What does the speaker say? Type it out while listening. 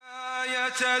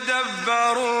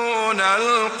يتدبرون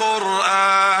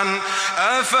القرآن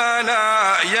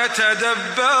أفلا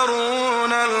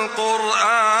يتدبرون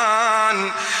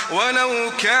القرآن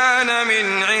ولو كان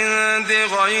من عند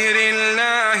غير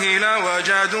الله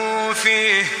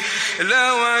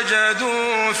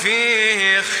لوجدوا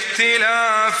فيه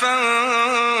اختلافا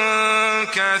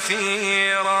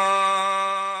كثيرا.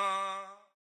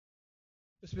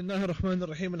 بسم الله الرحمن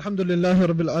الرحيم. الحمد لله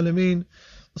رب العالمين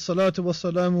والصلاة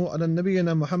والسلام على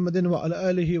نبينا محمد وعلى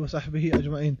آله وصحبه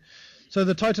أجمعين. So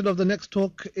the title of the next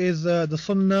talk is The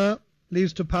Sunnah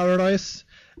leads to paradise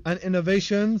and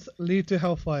innovations lead to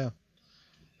hellfire.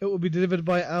 It will be delivered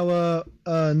by our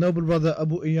noble brother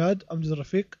Abu Iyaad Amjad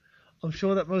Rafiq. I'm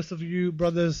sure that most of you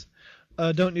brothers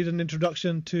don't need an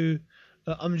introduction to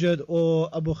Amjad or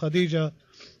Abu Khadija.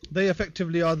 They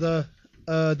effectively are the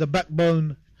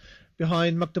backbone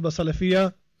behind Maktaba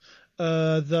Salafiyyah.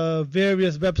 The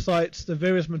various websites, the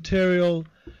various material,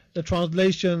 the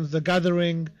translations, the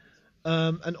gathering,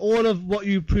 and all of what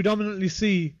you predominantly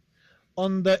see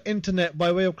on the internet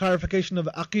by way of clarification of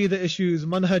Aqidah issues,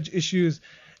 Manhaj issues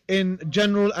in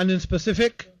general and in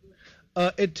specific.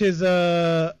 It is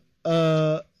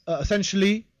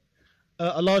essentially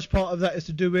a large part of that is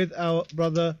to do with our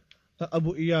brother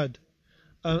Abu Iyaad.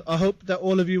 I hope that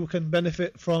all of you can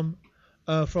benefit from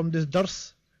this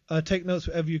dars. Take notes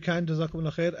wherever you can,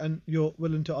 jazakumullah khair, and you're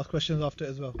willing to ask questions after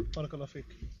as well. Barakallah feek.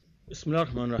 Bismillah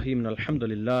ar-Rahman ar-Rahim.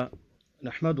 Alhamdulillah.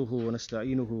 Nahmaduhu wa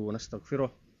nasta'inuhu wa nastaghfiruh.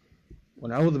 Wa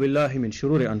na'udhu billahi min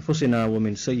shururi anfusina wa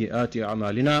min sayyiati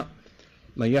a'malina.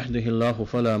 Man yahdihillahu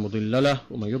fala mudilla lahu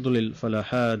wa man yudlil fala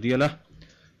hadiya lahu.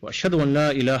 Wa ashhadu an la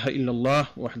ilaha illallah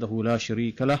wahdahu la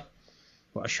sharika lahu.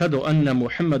 Wa ashhadu anna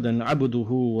Muhammadan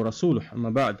abduhu wa rasuluh.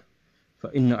 Amma ba'd. Fa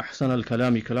inna ahsana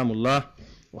al-kalami kalamullah.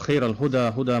 وخير الهدى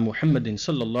هدى محمد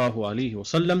صلى الله عليه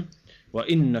وسلم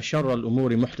وإن شر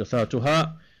الأمور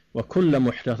محدثاتها وكل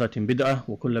محدثة بدعة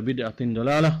وكل بدعة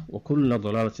ضلالة وكل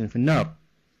ضلالة في النار.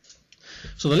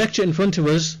 So the lecture in front of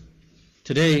us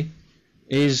today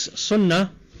is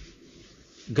Sunnah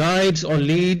guides or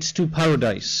leads to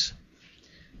paradise,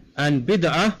 and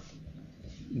Bid'ah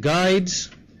guides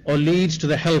or leads to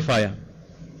the hellfire.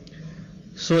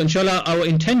 So inshallah our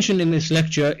intention in this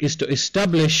lecture is to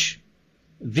establish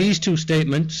these two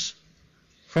statements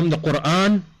from the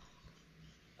Quran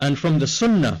and from the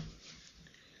Sunnah.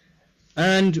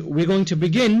 And we're going to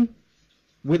begin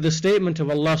with the statement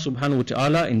of Allah subhanahu wa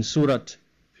ta'ala in Surah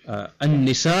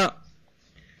An-Nisa,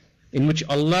 in which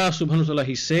Allah subhanahu wa ta'ala,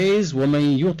 He says,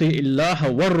 وَمَن يُطِعِ اللَّهَ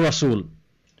وَالرَّسُولِ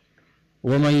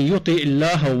وَمَن يُطِعِ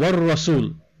اللَّهَ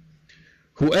وَالرَّسُولِ.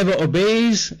 Whoever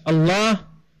obeys Allah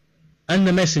and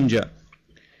the Messenger,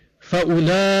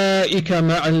 فَأُولَٰئِكَ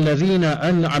مَعَ الَّذِينَ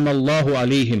أَنْعَمَ اللَّهُ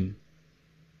عَلَيْهِمْ.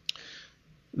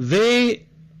 They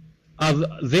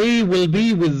will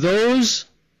be with those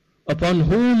upon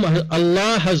whom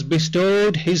Allah has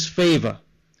bestowed His favor.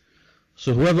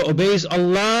 So whoever obeys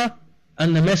Allah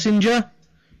and the Messenger,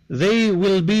 they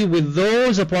will be with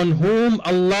those upon whom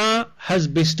Allah has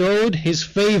bestowed His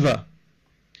favor.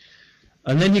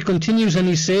 And then He continues and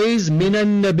He says, مِنَ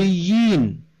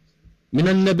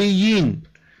النَّبِيِّينَ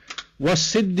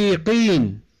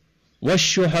وَالصِّدِّيقِينَ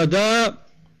وَالشُّهَدَاءِ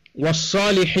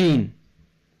وَالصَّالِحِينَ.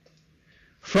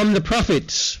 From the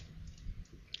prophets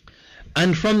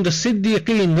and from the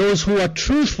Siddiqeen, those who are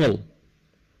truthful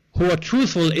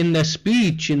in their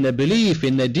speech, in their belief,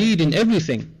 in their deed, in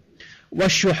everything.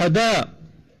 وَالشُّهَدَاءِ,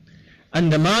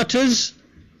 and the martyrs.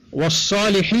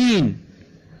 وَالصَّالِحِينَ,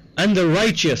 and the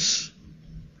righteous.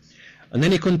 And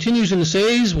then he continues and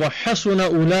says, وَحَسُنَ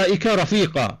أُولَٰئِكَ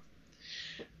رَفِيقًا.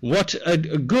 What a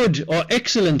good or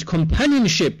excellent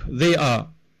companionship they are.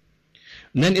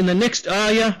 And then in the next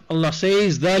ayah, Allah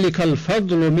says, ذَلِكَ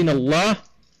الْفَضْلُ مِنَ اللَّهِ.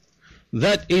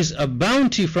 That is a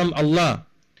bounty from Allah.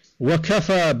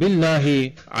 وَكَفَى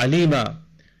بِاللَّهِ عَلِيمًا.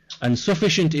 And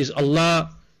sufficient is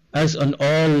Allah as an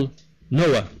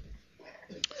all-knower.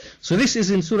 So this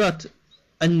is in Surah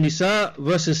An-Nisa,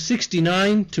 verses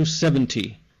 69 to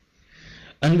 70.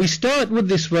 And we start with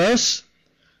this verse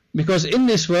because in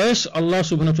this verse Allah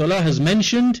subhanahu wa ta'ala has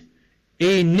mentioned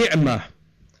a ni'mah,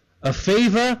 a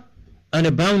favor and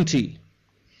a bounty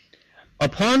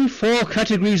upon four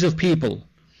categories of people.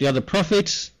 They are the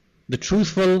prophets, the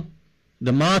truthful,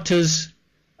 the martyrs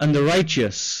and the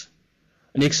righteous.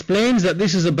 And he explains that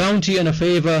this is a bounty and a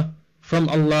favor from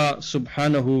Allah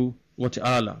subhanahu wa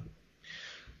ta'ala.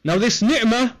 Now this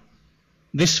ni'mah,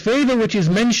 this favor which is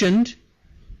mentioned,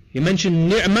 he mentioned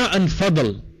ni'mah and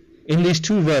fadl in these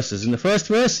two verses. In the first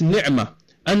verse, ni'mah,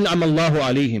 an'ama Allahu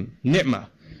alayhim, ni'mah.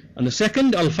 And the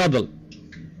second, al-fadl.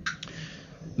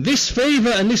 This favor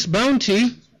and this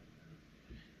bounty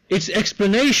its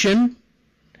explanation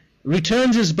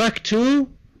returns us back to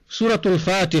Surah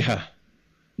Al-Fatiha,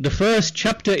 the first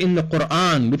chapter in the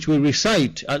Quran, which we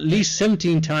recite at least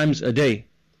 17 times a day.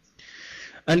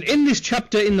 And in this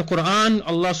chapter in the Quran,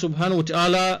 Allah subhanahu wa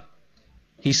ta'ala,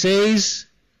 He says,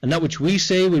 and that which we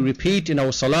say, we repeat in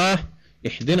our salah,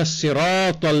 اهدنا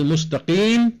الصراط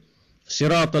المستقيم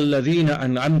صراط الذين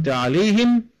أنعمت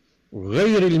عليهم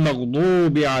غير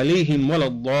المغضوب عليهم ولا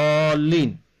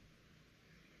الضالين.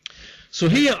 So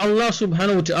here Allah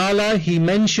subhanahu wa ta'ala, He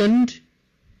mentioned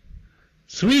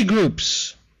three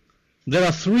groups. There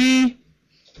are three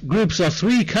groups or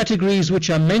three categories which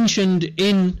are mentioned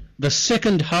in the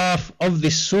second half of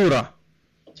this surah.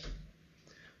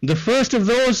 The first of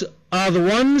those are the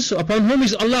ones upon whom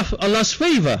is Allah's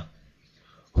favor,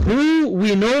 who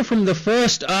we know from the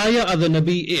first ayah are the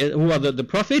Nabi, who are the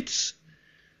prophets,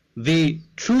 the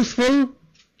truthful,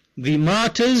 the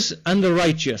martyrs and the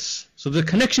righteous. So the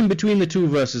connection between the two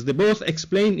verses, they both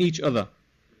explain each other.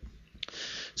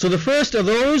 So the first are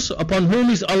those upon whom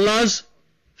is Allah's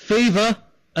favor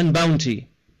and bounty.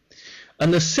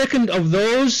 And the second of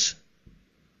those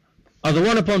are the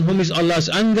one upon whom is Allah's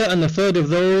anger, and the third of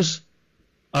those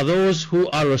are those who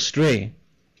are astray.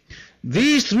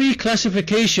 These three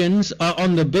classifications are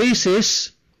on the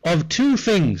basis of two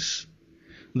things.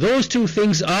 Those two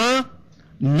things are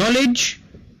knowledge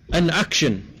and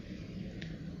action.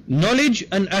 Knowledge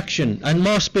and action, and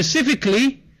more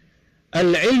specifically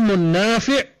al-ilm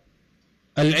al-nafi'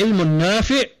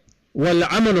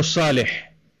 wal-amal al-salih.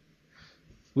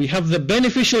 We have the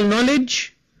beneficial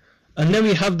knowledge and then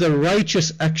we have the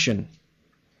righteous action.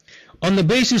 On the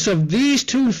basis of these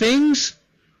two things,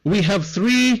 we have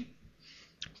three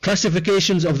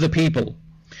classifications of the people.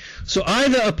 So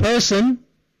either a person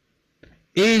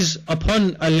is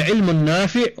upon al-ilm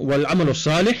al-nafi' wal-amal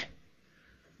al-salih,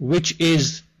 which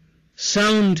is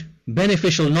sound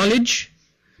beneficial knowledge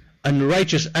and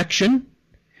righteous action,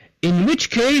 in which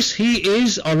case he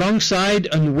is alongside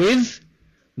and with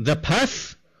the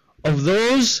path of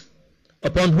those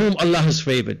upon whom Allah has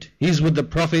favored. He is with the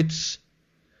prophets,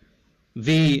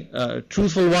 the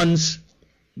truthful ones,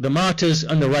 the martyrs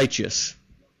and the righteous.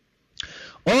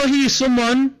 Or he is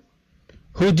someone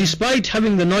who, despite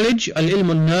having the knowledge, al-ilm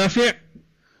al-nafi',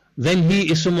 then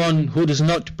he is someone who does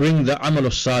not bring the amal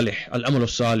al-salih, al-amal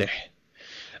al-salih.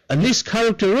 And this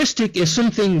characteristic is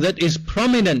something that is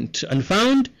prominent and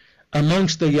found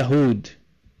amongst the Yahud.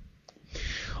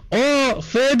 Or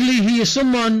thirdly, he is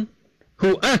someone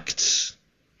who acts.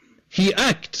 He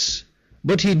acts,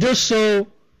 but he does so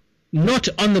not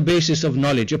on the basis of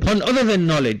knowledge, upon other than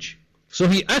knowledge. So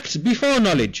he acts before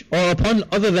knowledge or upon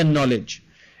other than knowledge.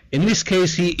 In this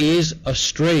case, he is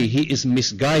astray, he is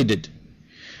misguided.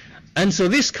 And so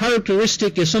this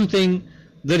characteristic is something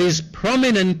that is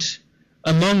prominent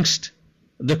amongst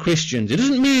the Christians. It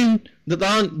doesn't mean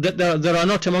that there are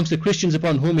not amongst the Christians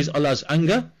upon whom is Allah's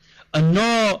anger, and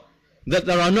nor that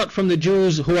there are not from the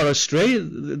Jews who are astray.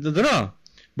 There are.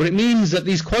 But it means that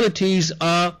these qualities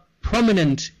are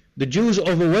prominent. The Jews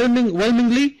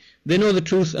overwhelmingly, they know the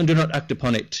truth and do not act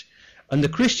upon it. And the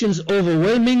Christians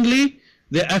overwhelmingly,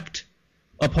 they act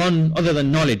upon other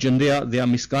than knowledge, and they are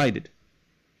misguided.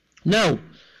 Now,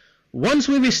 once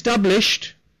we've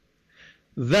established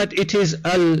that it is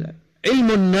al-ilm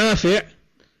al-nafi'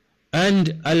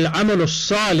 and al-amal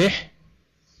al-salih,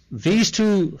 these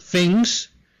two things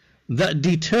that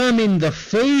determine the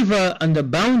favor and the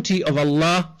bounty of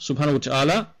Allah subhanahu wa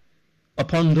ta'ala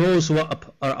upon those who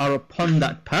are upon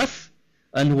that path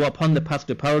and who are upon the path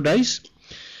to paradise,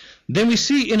 then we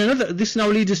see in another, this now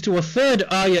leads us to a third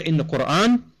ayah in the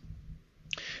Quran.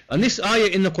 And this ayah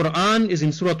in the Quran is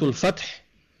in Surah Al-Fath,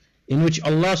 in which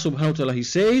Allah subhanahu wa ta'ala, He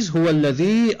says, هُوَ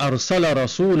الَّذِي أَرْسَلَ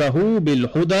رَسُولَهُ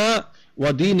بِالْهُدَى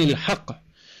وَدِينِ الْحَقِّ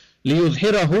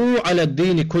لِيُظْهِرَهُ عَلَى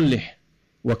الدِّينِ كُلِّهِ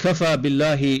وَكَفَى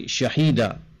بِاللَّهِ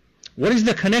شَهِيدًا. What is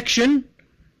the connection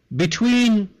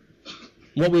between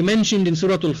what we mentioned in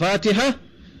Surah Al-Fatiha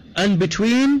and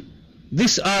between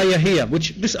this ayah here,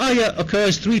 which this ayah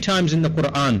occurs 3 times in the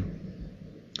Quran?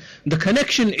 The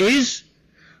connection is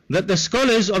that the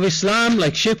scholars of Islam,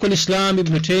 like Shaykh al-Islam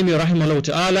Ibn Taymiyyah rahimahullah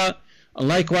ta'ala, and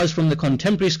likewise from the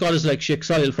contemporary scholars like Shaykh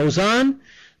Salih al-Fawzan,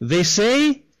 they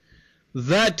say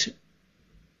that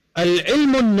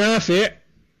al-ilm al-nafi',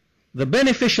 the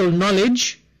beneficial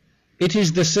knowledge, it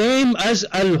is the same as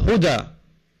al-huda.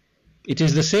 It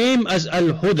is the same as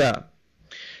al-huda.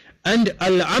 And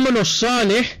al-amal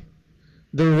al-salih,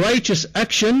 the righteous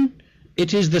action,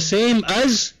 it is the same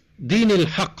as Deen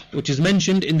al-Haq, which is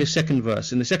mentioned in the second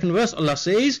verse. In the second verse, Allah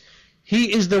says,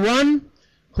 He is the one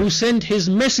who sent His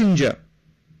messenger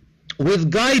with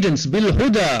guidance,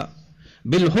 bil-huda,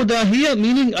 Bil-huda here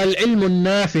meaning al-ilmu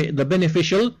nafi, the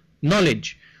beneficial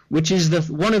knowledge, which is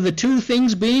one of the two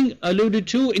things being alluded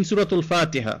to in Surah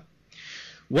Al-Fatiha.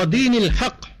 Wa din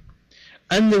al-haq,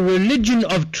 and the religion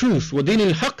of truth. Wa din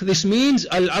al-haq, this means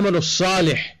al-amal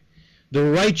al-salih, the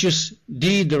righteous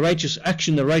deed, the righteous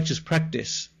action, the righteous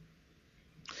practice.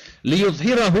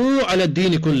 لِيُظْهِرَهُ عَلَى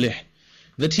الدِّينِ كُلِّهِ,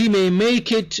 that he may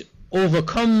make it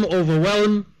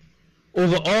overwhelm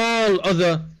over all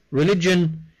other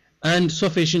religion, and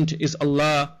sufficient is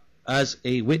Allah as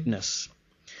a witness.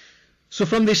 So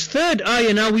from this third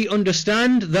ayah now we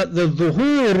understand that the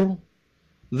dhuhur,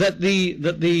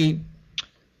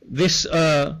 this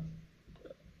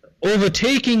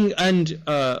overtaking and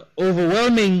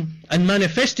overwhelming and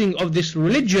manifesting of this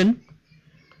religion,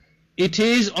 it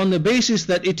is on the basis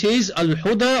that it is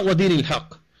al-huda wa din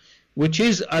al-haq, which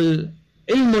is al-ilmu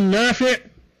nafi'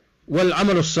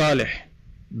 wal-amal al-salih,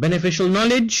 beneficial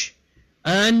knowledge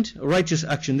and righteous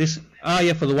action. This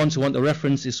ayah, for the ones who want the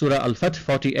reference, is Surah Al-Fath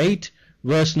 48,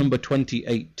 verse number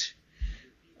 28.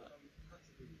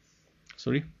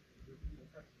 Sorry?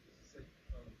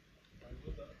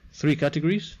 3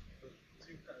 categories?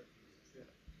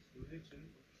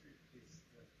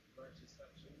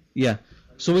 Yeah.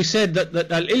 So we said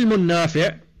that al-ilmu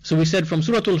nafi', so we said from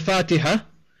Surah Al-Fatiha,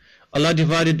 Allah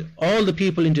divided all the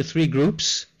people into 3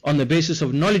 groups on the basis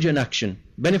of knowledge and action.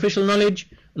 Beneficial knowledge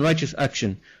and righteous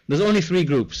action. There's only 3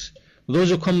 groups. Those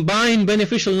who combine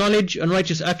beneficial knowledge and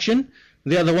righteous action,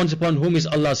 they are the ones upon whom is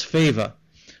Allah's favor.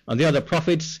 And they are the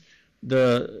prophets,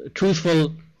 the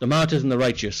truthful, the martyrs and the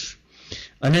righteous.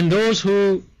 And then those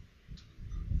who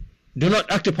do not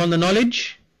act upon the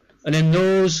knowledge, and then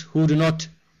those who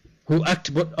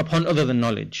act but upon other than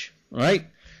knowledge. Right?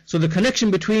 So the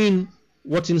connection between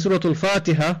what's in Surah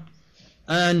Al-Fatiha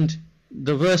and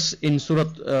the verse in Surah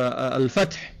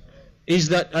Al-Fath is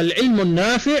that al-ilmu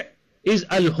nafi' is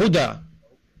al-huda.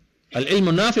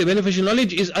 Al-ilmu nafi', beneficial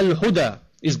knowledge, is al-huda,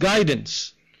 is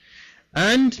guidance.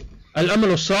 And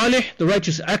al-amal salih, the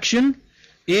righteous action,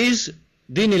 is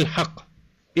din al-haq,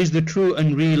 is the true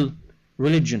and real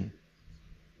religion.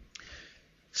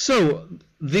 So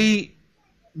the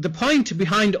point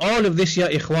behind all of this, ya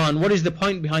ikhwan, what is the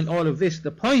point behind all of this?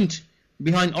 The point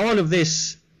behind all of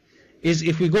this is,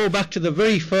 if we go back to the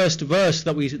very first verse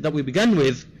that we began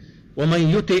with,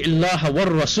 وَمَنْ يُطِعِ اللَّهَ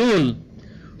وَالرَّسُولِ,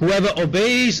 whoever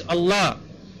obeys Allah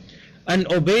and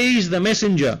obeys the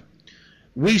messenger.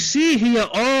 We see here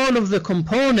all of the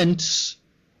components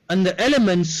and the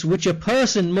elements which a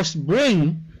person must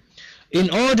bring in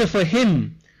order for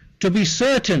him to be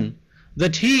certain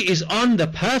that he is on the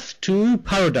path to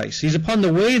paradise. He's upon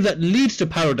the way that leads to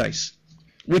paradise,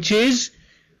 which is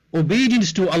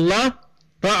obedience to Allah,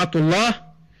 ta'atullah,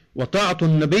 wa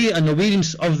ta'atun nabi, and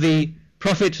obedience of the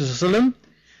Prophet ﷺ,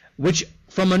 which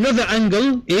from another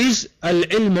angle is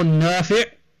al-ilmu nafi'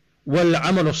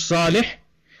 wal-amal salih,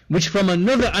 which from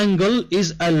another angle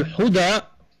is al-huda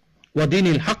wa din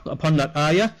al-haq, upon that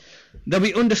ayah, that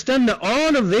we understand that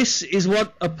all of this is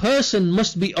what a person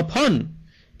must be upon,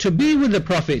 to be with the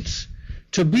prophets,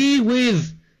 to be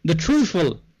with the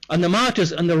truthful and the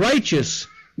martyrs and the righteous,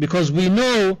 because we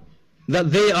know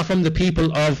that they are from the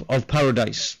people of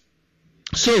paradise.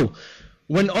 So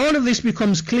when all of this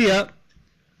becomes clear,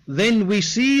 then we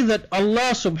see that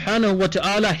Allah subhanahu wa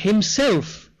ta'ala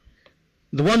himself,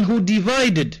 the one who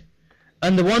divided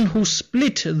and the one who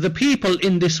split the people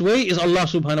in this way, is Allah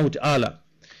subhanahu wa ta'ala,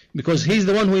 because he's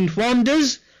the one who informed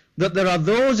us that there are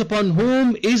those upon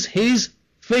whom is his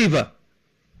favor,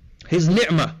 his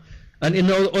ni'mah, and in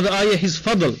other ayah his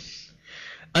fadl.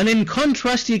 And in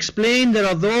contrast he explained there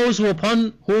are those who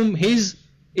upon whom is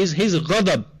his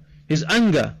ghadab, his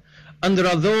anger, and there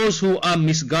are those who are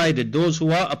misguided, those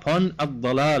who are upon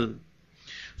ad-dalal.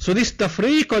 So this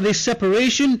tafriq, or this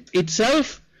separation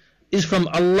itself, is from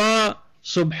Allah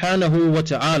subhanahu wa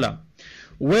ta'ala.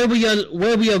 Where we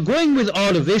are going with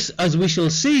all of this, as we shall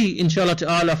see inshallah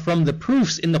ta'ala from the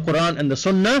proofs in the Quran and the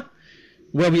Sunnah,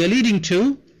 where we are leading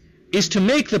to, is to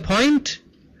make the point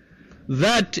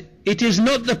that it is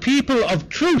not the people of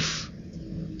truth,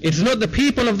 it is not the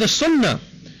people of the Sunnah,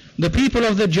 the people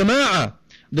of the Jama'ah,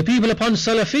 the people upon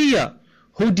Salafiyyah,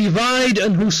 who divide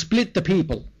and who split the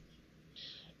people.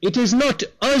 It is not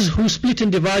us who split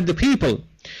and divide the people.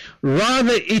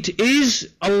 Rather it is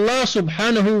Allah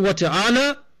subhanahu wa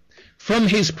ta'ala, from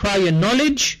his prior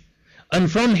knowledge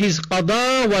and from his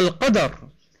qada wal qadar,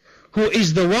 who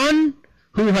is the one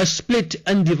who has split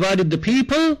and divided the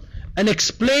people and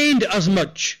explained as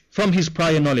much from his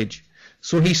prior knowledge.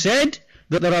 So he said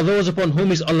that there are those upon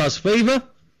whom is Allah's favor,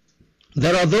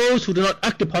 there are those who do not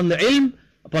act upon the ilm,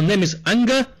 upon them is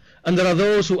anger, and there are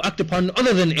those who act upon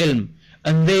other than ilm,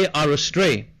 and they are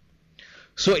astray.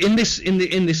 So in this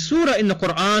surah in the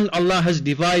Quran, Allah has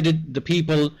divided the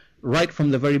people right from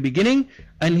the very beginning,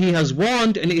 and He has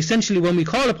warned. And essentially, when we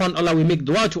call upon Allah, we make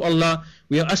dua to Allah,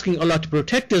 we are asking Allah to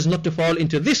protect us, not to fall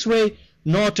into this way,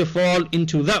 nor to fall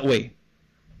into that way.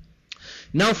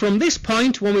 Now from this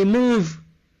point, when we move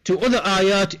to other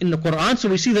ayat in the Quran, so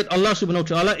we see that Allah subhanahu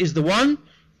wa ta'ala is the one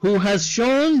who has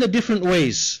shown the different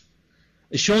ways,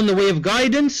 shown the way of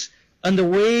guidance and the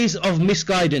ways of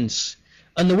misguidance.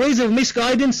 And the ways of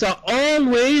misguidance are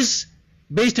always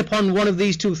based upon one of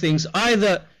these two things: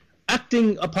 either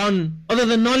acting upon other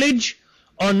than knowledge,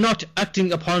 or not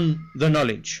acting upon the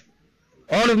knowledge.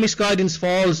 All of misguidance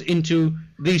falls into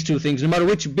these two things, no matter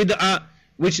which bid'ah,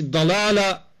 which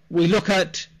dalala we look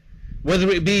at, whether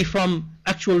it be from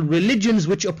actual religions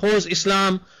which oppose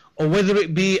Islam, or whether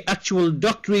it be actual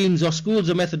doctrines or schools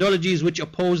or methodologies which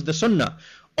oppose the Sunnah.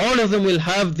 All of them will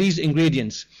have these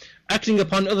ingredients: acting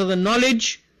upon other than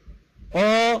knowledge,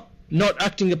 or not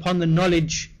acting upon the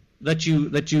knowledge that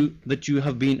you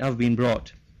have been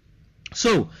brought.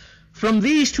 So from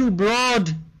these two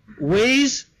broad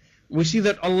ways, we see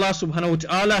that Allah subhanahu wa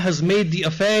ta'ala has made the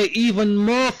affair even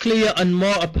more clear and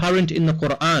more apparent in the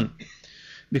Quran.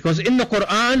 Because in the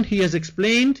Quran He has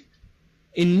explained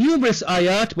in numerous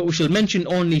ayat, but we shall mention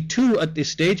only two at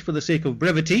this stage for the sake of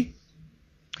brevity.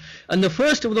 And the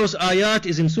first of those ayat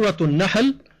is in Surah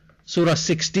An-Nahl, Surah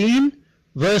 16,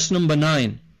 verse number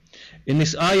 9. In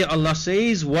this ayah Allah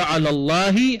says, وَعَلَى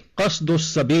اللَّهِ قَصْدُ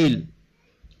السَّبِيلِ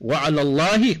وَعَلَى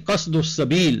اللَّهِ قَصْدُ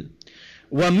السَّبِيلِ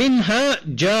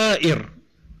وَمِنْهَا جَائِرٌ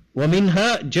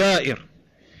وَمِنْهَا جَائِرٌ,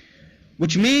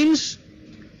 which means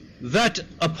that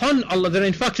upon Allah, there are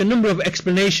in fact a number of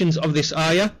explanations of this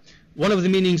ayah. One of the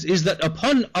meanings is that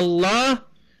upon Allah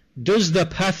does the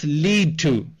path lead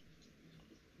to.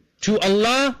 To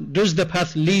Allah does the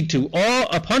path lead to, or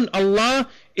upon Allah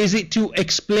is it to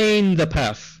explain the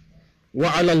path.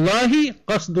 وَعَلَى اللَّهِ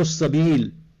قَصْدُ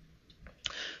السَّبِيلِ.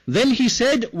 Then He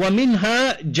said,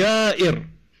 وَمِنْهَا جَائِرٌ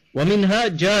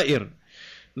وَمِنْهَا جَائِرٌ.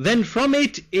 Then from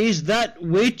it is that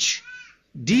which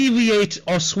deviates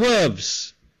or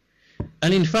swerves.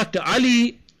 And in fact,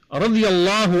 Ali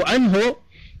radiyallahu anhu,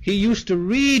 he used to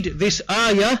read this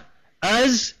ayah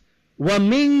as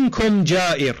وَمِنْكُمْ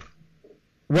جَائِرٌ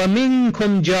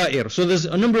وَمِنْكُمْ جَائِرٌ. So there's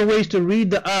a number of ways to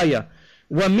read the ayah: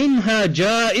 وَمِنْهَا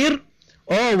جَائِرٌ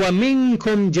or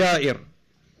وَمِنْكُمْ جَائِرٌ.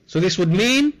 So this would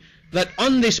mean that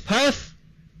on this path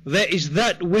there is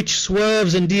that which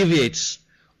swerves and deviates,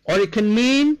 or it can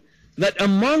mean that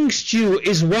amongst you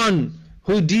is one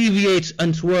who deviates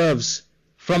and swerves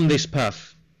from this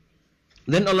path.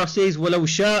 Then Allah says, وَلَوْ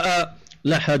شَاءَ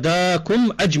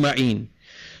لَهَدَاكُمْ أَجْمَعِينَ.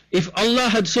 If Allah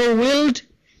had so willed,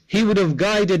 He would have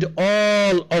guided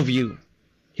all of you.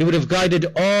 He would have guided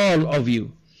all of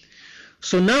you.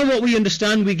 So now what we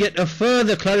understand, we get a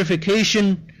further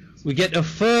clarification, we get a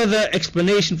further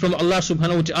explanation from Allah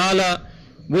subhanahu wa ta'ala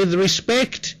with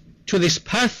respect to this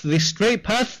path, this straight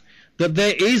path, that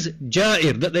there is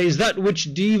ja'ir, that there is that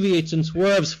which deviates and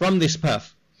swerves from this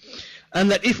path. And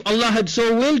that if Allah had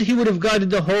so willed, He would have guided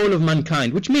the whole of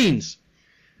mankind. Which means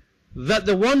that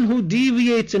the one who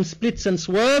deviates and splits and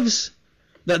swerves,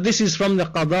 that this is from the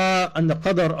qada and the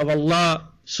qadar of Allah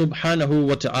subhanahu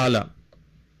wa ta'ala.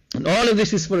 And all of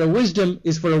this is for a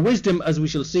wisdom, as we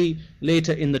shall see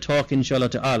later in the talk, inshallah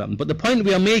ta'ala. But the point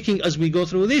we are making as we go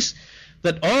through this,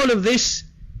 that all of this,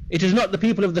 it is not the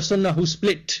people of the Sunnah who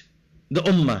split the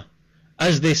Ummah,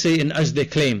 as they say and as they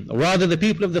claim. Rather, the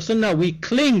people of the Sunnah, we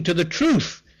cling to the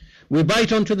truth, we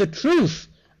bite onto the truth,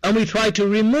 and we try to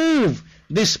remove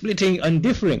this splitting and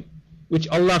differing, which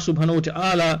Allah subhanahu wa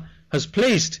ta'ala has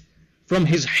placed from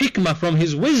His hikmah, from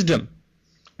His wisdom,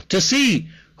 to see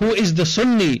who is the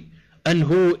Sunni and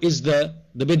who is the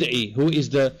bid'i, who is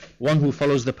the one who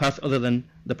follows the path other than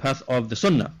the path of the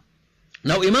Sunnah.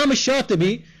 Now Imam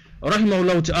al-Shatibi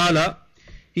rahimahullah ta'ala,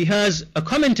 he has a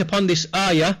comment upon this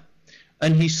ayah,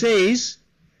 and he says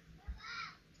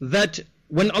that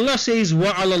when Allah says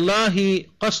وَعَلَى اللَّهِ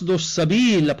قَصْدُ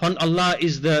السَّبِيلِ, upon Allah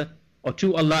is the, or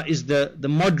to Allah is the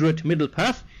moderate middle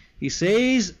path, he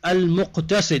says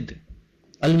al-muqtasid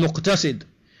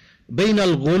بين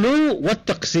الغلو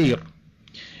والتقصير.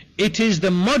 It is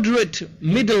the moderate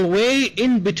middle way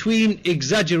in between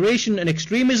exaggeration and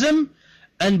extremism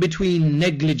and between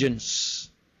negligence.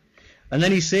 And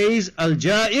then he says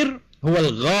al-ja'ir huwa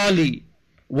al-ghali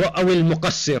wa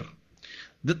al-muqassir,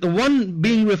 that the one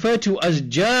being referred to as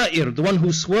ja'ir, the one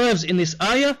who swerves in this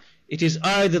ayah, it is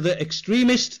either the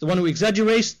extremist, the one who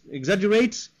exaggerates,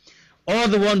 or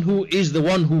the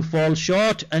one who falls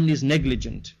short and is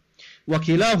negligent.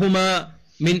 وَكِلَاهُمَا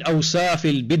مِنْ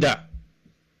أَوْصَافِ الْبِدَعِ.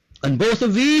 And both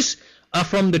of these are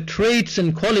from the traits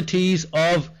and qualities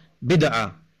of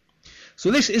bid'ah.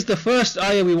 So this is the first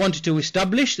ayah we wanted to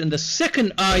establish, and the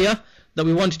second ayah that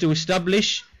we wanted to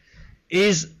establish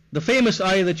is the famous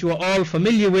ayah that you are all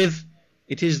familiar with.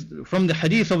 It is from the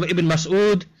hadith of Ibn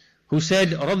Mas'ud, who said,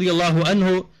 radiyallahu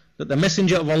anhu, that the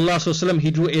Messenger of Allah sallallahu,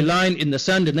 he drew a line in the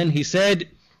sand, and then he said,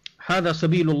 Hada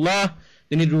sabilullah.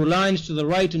 Then he drew lines to the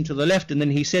right and to the left, and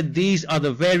then he said, these are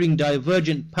the varying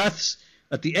divergent paths.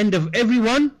 At the end of every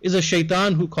one is a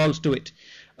shaitan who calls to it.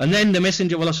 And then the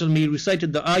Messenger of Allah sallallahu, he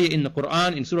recited the ayah in the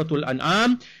Quran in Surah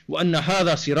Al-An'am, وَأَنَّ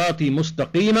هَذَا صِرَاطِي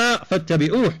مُسْتَقِيمًا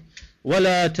فَاتَّبِعُوهُ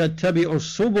وَلَا تَتَّبِعُوا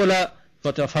السُّبُلَ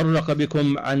فَتَفَرَّقَ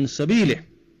بِكُمْ عَنْ سَبِيلِهِ.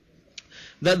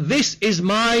 That this is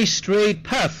my straight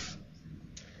path.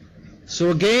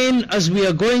 So again, as we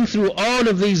are going through all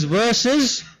of these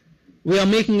verses, we are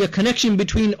making a connection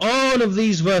between all of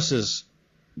these verses.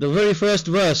 The very first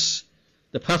verse,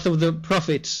 the path of the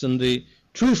prophets and the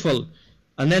truthful,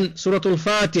 and then Surah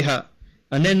Al-Fatiha,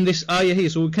 and then this ayah here.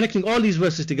 So we're connecting all these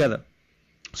verses together.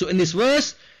 So in this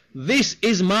verse, this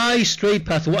is my straight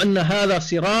path. وَأَنَّ هَذَا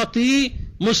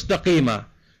صِرَاطِي مُسْتَقِيمًا.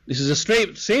 This is a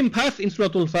straight, same path in Surah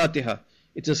Al-Fatiha.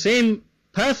 It's the same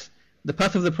path, the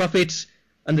path of the prophets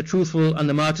and the truthful and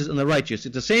the martyrs and the righteous.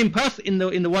 It's the same path in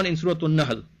the one in Surah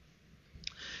Al-Nahl.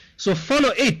 So follow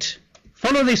it,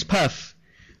 follow this path,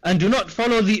 and do not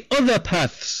follow the other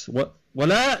paths.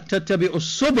 وَلَا تَتَّبِعُوا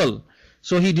السُّبُلَ.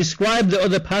 So he described the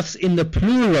other paths in the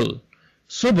plural,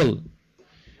 subul.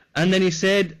 And then he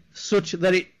said, such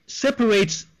that it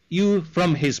separates you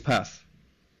from his path.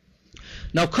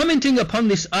 Now commenting upon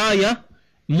this ayah,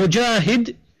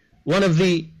 Mujahid, one of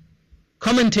the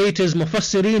commentators,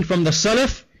 Mufassirin from the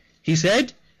Salaf, he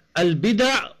said,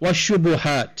 Al-bid'a wa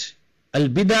shubuhat.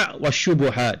 Al-bid'a wa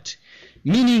shubuhat.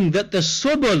 Meaning that the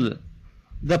subul,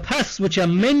 the paths which are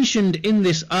mentioned in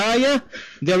this ayah,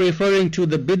 they are referring to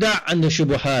the bid'ah and the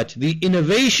shubuhat, the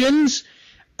innovations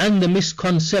and the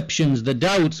misconceptions, the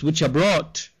doubts which are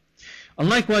brought. And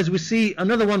likewise we see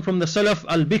another one from the Salaf,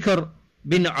 Al-Bikr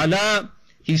bin Ala,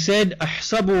 he said,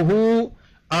 أحسبه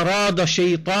أراد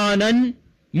شيطانا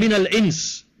من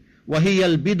الإنس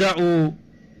وهي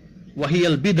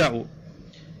البدع.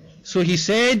 So he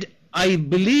said, I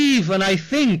believe and I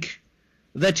think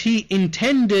that he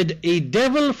intended a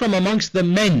devil from amongst the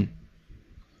men.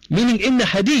 Meaning in the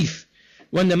hadith,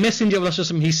 when the Messenger of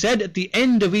Allah, he said at the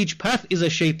end of each path is a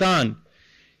shaitan,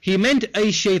 he meant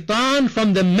a shaitan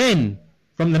from the men,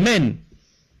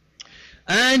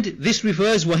 and this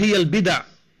refers wahiy al-bid'ah,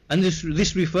 and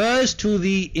this refers to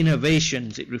the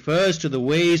innovations, it refers to the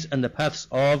ways and the paths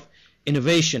of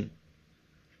innovation.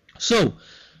 So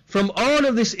from all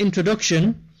of this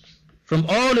introduction, from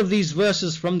all of these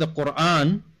verses from the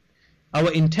Quran,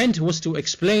 our intent was to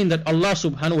explain that Allah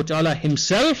subhanahu wa ta'ala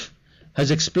himself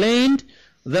has explained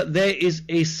that there is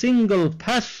a single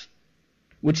path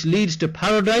which leads to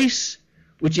paradise,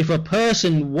 which if a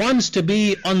person wants to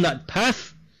be on that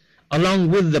path,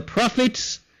 along with the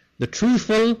prophets, the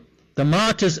truthful, the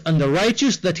martyrs and the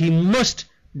righteous, that he must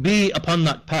be upon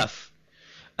that path.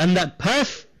 And that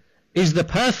path is the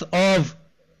path of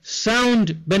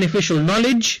sound beneficial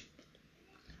knowledge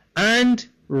and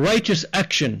righteous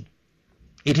action.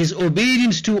 It is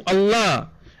obedience to Allah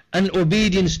and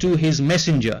obedience to His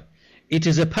Messenger. It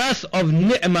is a path of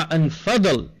ni'mah and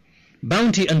fadl,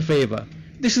 bounty and favor.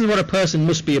 This is what a person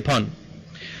must be upon.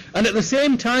 And at the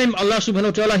same time, Allah subhanahu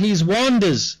wa ta'ala, He's warned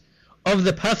us of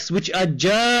the paths which are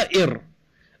ja'ir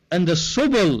and the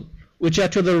subul which are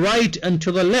to the right and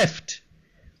to the left,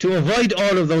 to avoid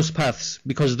all of those paths,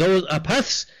 because those are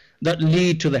paths that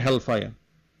lead to the hellfire.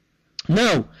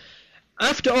 Now,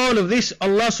 after all of this,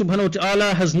 Allah subhanahu wa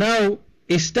ta'ala has now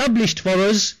established for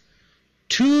us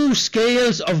two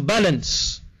scales of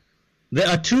balance. There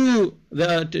are two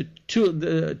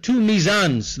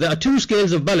mizans, there are two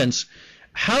scales of balance.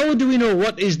 How do we know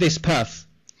what is this path?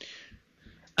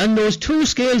 And those two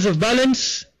scales of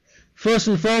balance, first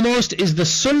and foremost, is the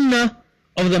Sunnah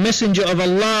of the Messenger of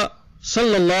Allah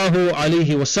sallallahu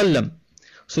alaihi wasallam.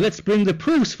 So let's bring the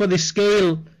proofs for this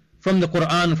scale from the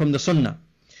Quran, from the Sunnah.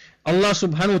 Allah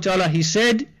subhanahu wa ta'ala, He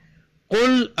said,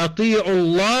 قُلْ أَطِيعُوا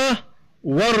اللَّهِ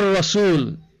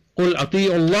وَالرَّسُولِ قُلْ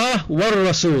أَطِيعُوا اللَّهِ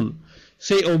وَالرَّسُولِ.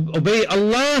 Say, obey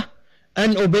Allah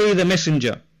and obey the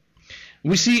Messenger.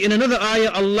 We see in another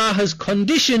ayah, Allah has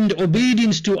conditioned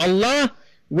obedience to Allah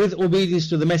with obedience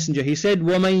to the Messenger. He said,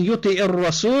 وَمَنْ يُطِئِ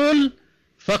الرَّسُولِ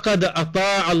فَقَدْ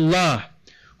أَطَاعَ اللَّهِ.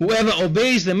 Whoever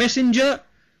obeys the Messenger,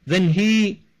 then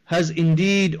he has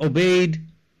indeed obeyed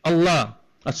Allah.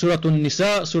 At Surah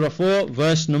An-Nisa, Surah 4,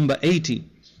 verse number 80.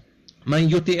 مَنْ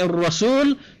يُطِئِ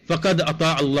الرَّسُولِ فَقَدْ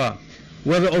أَطَاعَ اللَّهِ.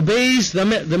 Whoever obeys the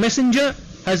messenger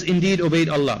has indeed obeyed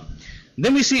Allah.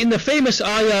 Then we see in the famous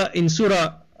ayah in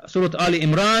Surah Ali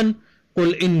Imran,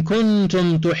 قُلْ إِن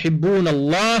كُنْتُمْ تُحِبُّونَ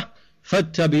اللَّهِ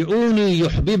فَاتَّبِعُونِي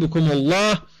يُحْبِبْكُمُ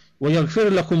اللَّهِ وَيَغْفِرْ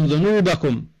لَكُمْ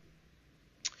ذُنُوبَكُمْ.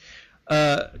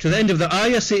 To the end of the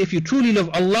ayah, say, if you truly love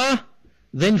Allah,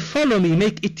 then follow me,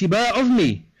 make ittiba of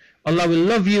me. Allah will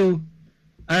love you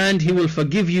and He will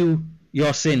forgive you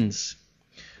your sins.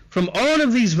 From all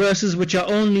of these verses, which are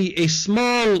only a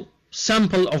small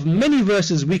sample of many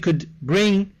verses we could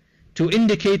bring to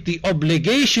indicate the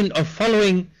obligation of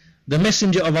following the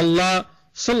Messenger of Allah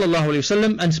sallallahu alaihi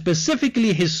wasallam, and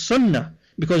specifically his Sunnah,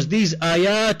 because these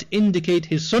ayat indicate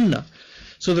his Sunnah.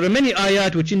 So there are many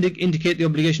ayat which indicate the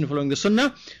obligation of following the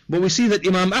Sunnah, but we see that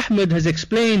Imam Ahmad has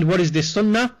explained what is this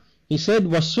Sunnah. He said,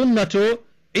 وَالسُّنَّةُ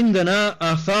عِنْدَنَا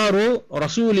آثَارُ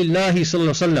رَسُولِ اللَّهِ صَلَّى اللَّهُ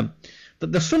عَلَيْهِ وسلم.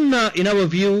 That the Sunnah, in our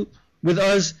view, with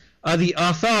us, are the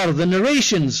athar, the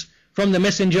narrations from the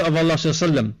Messenger of Allah sallallahu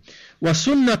alaihi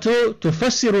wasallam. وَالسُّنَّةُ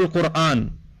تُفَسِّرُ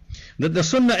الْقُرْآنِ. That the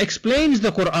Sunnah explains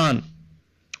the Qur'an.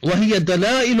 وَهِيَ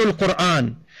دَلَائِلُ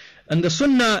الْقُرْآنِ. And the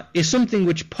Sunnah is something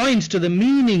which points to the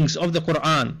meanings of the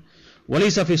Qur'an.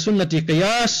 وَلَيْسَ فِي السُّنَّةِ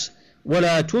قِيَاسٌ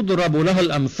وَلَا تُضْرَبُ لَهَا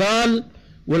الْأَمْثَالُ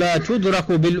وَلَا تُدْرَكُ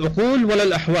بِالْعُقُولِ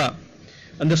وَلَا الْأَحْوَاءِ.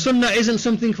 And the Sunnah isn't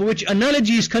something for which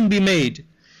analogies can be made,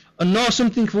 and nor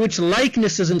something for which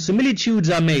likenesses and similitudes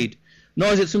are made,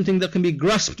 nor is it something that can be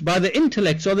grasped by the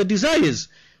intellects or the desires.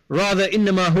 Rather,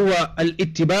 إِنَّمَا هُوَ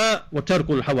الْإِتِّبَاءُ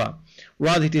وَتَرْكُ الْهَوَى.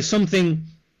 Rather, it is something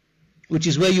which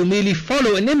is where you merely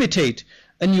follow and imitate,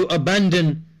 and you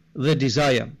abandon the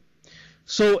desire.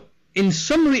 So, in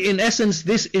summary, in essence,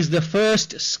 this is the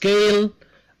first scale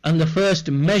and the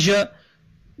first measure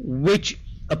which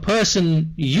a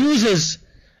person uses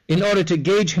in order to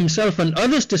gauge himself and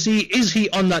others to see, is he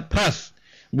on that path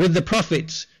with the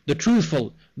prophets, the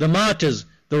truthful, the martyrs,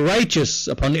 the righteous,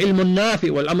 upon ilmun nafi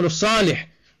wal amr salih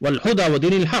wal huda wa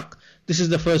din al haq. This is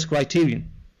the first criterion.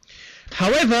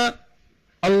 However,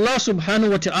 Allah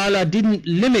subhanahu wa ta'ala didn't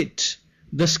limit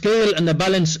the scale and the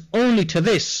balance only to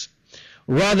this.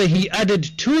 Rather, He added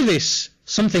to this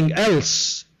something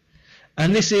else.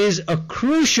 And this is a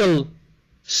crucial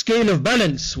scale of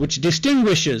balance which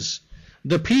distinguishes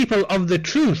the people of the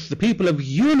truth, the people of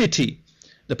unity,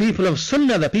 the people of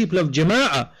Sunnah, the people of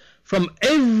Jama'ah, from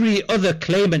every other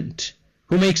claimant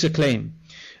who makes a claim.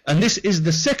 And this is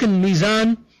the second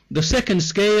mizan, the second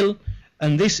scale,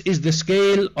 and this is the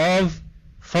scale of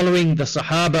following the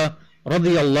Sahaba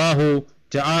radiyallahu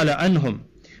ta'ala anhum.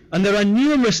 And there are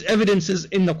numerous evidences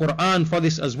in the Qur'an for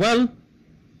this as well,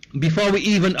 before we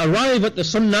even arrive at the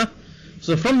Sunnah.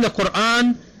 So from the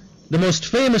Qur'an, the most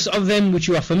famous of them, which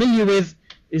you are familiar with,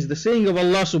 is the saying of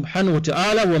Allah subhanahu wa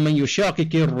ta'ala, وَمَنْ يُشَاقِقِ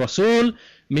الرَّسُولِ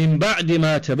مِنْ بَعْدِ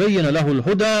مَا تَبَيَّنَ لَهُ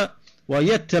الْهُدَى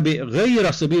وَيَتَّبِعْ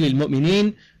غَيْرَ سَبِيلِ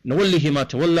الْمُؤْمِنِينَ نُوَلِّهِ مَا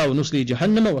تَوَلَّى وَنُصْلِهِ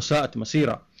جَهَنَّمَ وَسَاءَتْ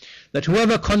مَصِيرًا. That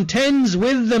whoever contends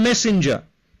with the messenger,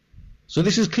 so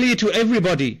this is clear to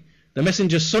everybody, the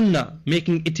messenger's sunnah,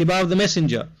 making ittiba of the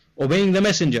messenger, obeying the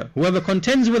messenger, whoever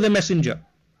contends with the messenger,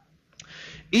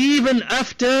 even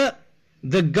after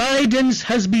the guidance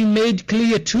has been made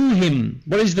clear to him.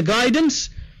 What is the guidance?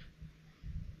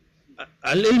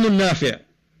 Al-ilm al-nafi'.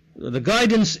 The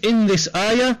guidance in this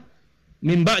ayah,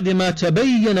 min ba'di ma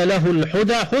tabayyana lahu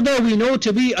al-huda. Huda we know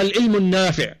to be al-ilm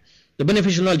al-nafi', the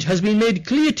beneficial knowledge, has been made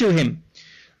clear to him,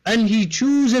 and he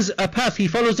chooses a path, he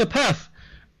follows a path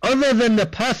other than the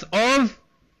path of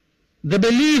the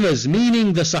believers,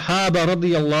 meaning the Sahaba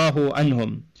radiyallahu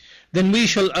anhum. Then we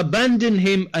shall abandon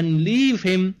him and leave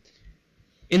him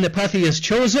in the path he has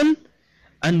chosen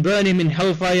and burn him in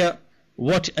hellfire.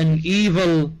 What an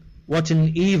evil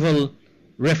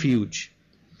refuge.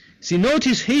 See,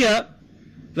 notice here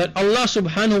that Allah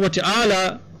subhanahu wa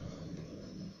ta'ala,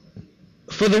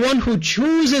 for the one who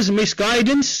chooses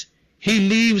misguidance, He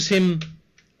leaves him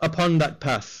upon that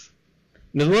path.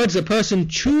 In other words, a person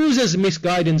chooses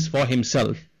misguidance for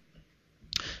himself.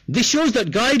 This shows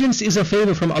that guidance is a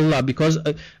favor from Allah, because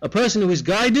a person who is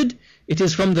guided, it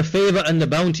is from the favor and the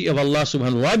bounty of Allah subhanahu wa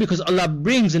ta'ala. Why? Because Allah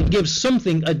brings and gives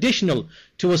something additional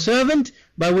to a servant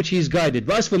by which he is guided.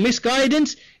 But as for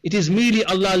misguidance, it is merely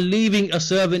Allah leaving a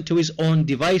servant to his own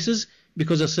devices,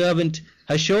 because a servant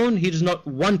has shown he does not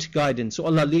want guidance, so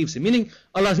Allah leaves him. Meaning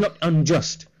Allah is not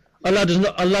unjust. Allah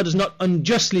does not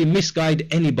unjustly misguide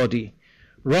anybody.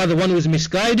 Rather, one who is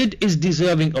misguided is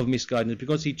deserving of misguidance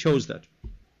because he chose that.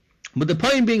 But the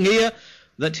point being here,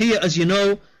 that here, as you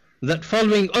know, that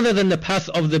following other than the path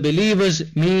of the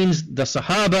believers means the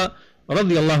Sahaba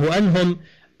radiyallahu anhum,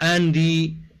 and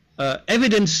the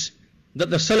evidence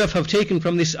that the Salaf have taken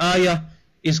from this ayah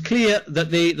is clear, that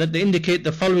they indicate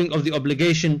the following of the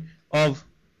obligation of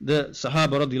the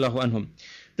Sahaba radiallahu anhum.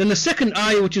 Then the second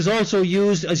ayah, which is also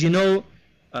used, as you know,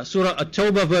 Surah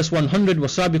At-Tawbah verse 100,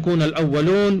 وَالسَّابِقُونَ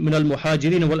الْأَوَّلُونَ مِنَ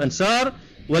الْمُحَاجِرِينَ وَالْأَنصَارِ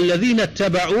وَالَّذِينَ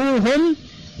اتَّبَعُوهُمْ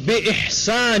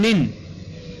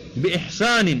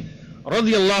بِإِحْسَانٍ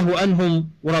رَضِيَ اللَّهُ عَنْهُمْ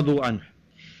وَرَضُوا عَنْهُ.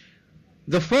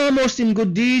 The foremost in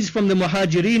good deeds from the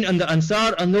Muhajirin and the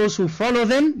Ansar and those who follow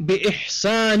them,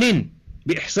 بِإِحْسَانٍ.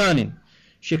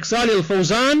 Shaykh Salih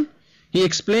al-Fawzan, he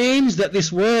explains that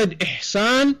this word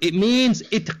ihsan, it means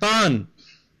itqan.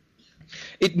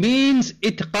 It means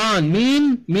itqan,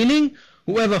 meaning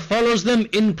whoever follows them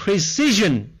in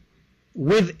precision,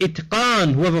 with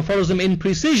itqan, whoever follows them in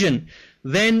precision,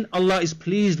 then Allah is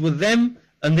pleased with them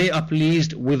and they are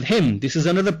pleased with Him. This is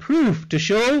another proof to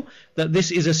show that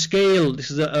this is a scale, this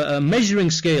is a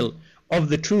measuring scale of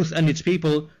the truth and its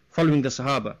people following the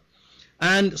Sahaba.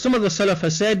 And some of the Salaf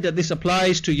has said that this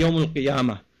applies to Yawm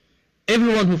al-Qiyamah.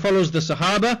 Everyone who follows the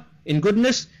Sahaba in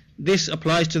goodness, this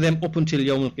applies to them up until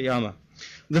Yawm al-Qiyamah.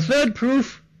 The third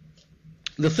proof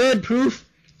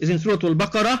is in Surah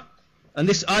Al-Baqarah, and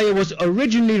this ayah was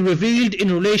originally revealed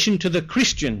in relation to the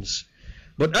Christians.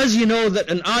 But as you know that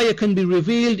an ayah can be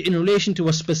revealed in relation to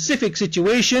a specific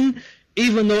situation,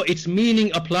 even though its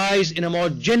meaning applies in a more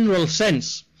general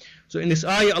sense. So in this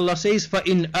ayah Allah says,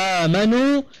 فَإِنْ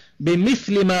آمَنُوا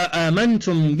بِمِثْلِ مَا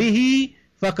آمَنْتُمْ بِهِ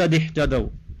فَقَدْ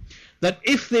اهْتَدَوْا. That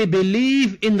if they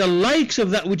believe in the likes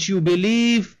of that which you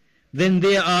believe, then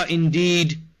they are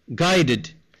indeed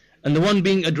guided. And the one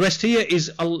being addressed here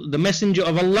is the Messenger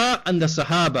of Allah and the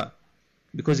Sahaba,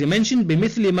 because he mentioned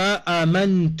بِمِثْلِ مَا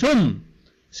آمَنْتُمْ,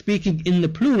 speaking in the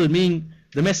plural, meaning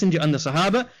the Messenger and the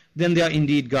Sahaba, then they are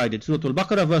indeed guided. Surah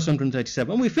Al-Baqarah verse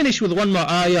 137. And we finish with one more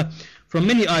ayah from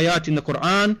many ayat in the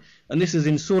Quran, and this is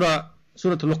in Surah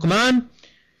Al-Luqman,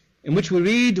 in which we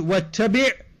read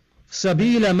وَاتَّبِعْ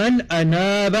سَبِيلَ مَنْ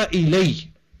أَنَابَ إِلَيْهِ.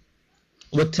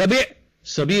 وَاتَّبِعْ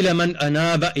سَبِيلَ مَنْ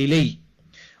أَنَابَ إِلَيْهِ.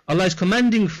 Allah is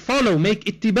commanding, follow, make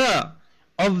ittiba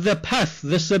of the path,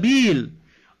 the sabil,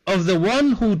 of the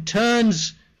one who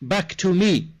turns back to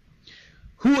me.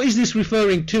 Who is this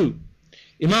referring to?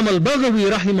 Imam al-Baghawi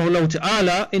rahimahullah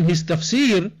ta'ala, in his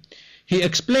tafsir, he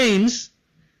explains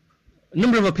a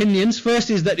number of opinions. First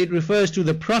is that it refers to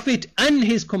the Prophet and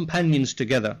his companions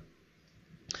together.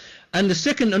 And the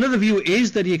second, another view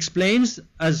is that he explains,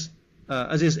 as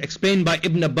is explained by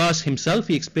Ibn Abbas himself,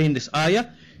 he explained this ayah.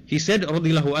 He said,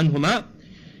 radiyallahu anhuma,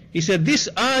 he said, this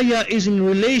ayah is in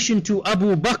relation to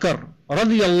Abu Bakr,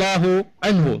 radiyallahu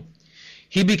anhu.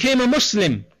 He became a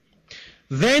Muslim.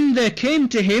 Then there came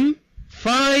to him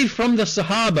 5 from the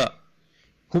Sahaba,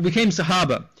 who became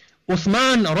Sahaba.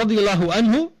 Uthman, radiyallahu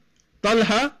anhu,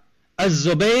 Talha,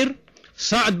 Az-Zubair,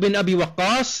 Sa'd bin Abi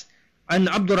Waqqas, and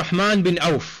Abdurrahman bin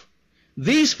Auf.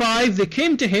 These 5, they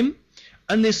came to him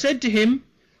and they said to him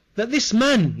that this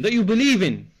man that you believe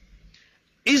in,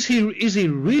 is he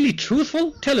really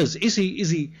truthful? Tell us, is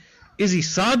he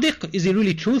sadiq? Is he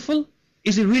really truthful?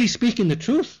 Is he really speaking the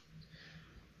truth?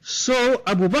 So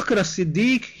Abu Bakr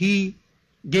as-Siddiq, he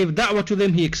gave da'wah to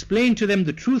them, he explained to them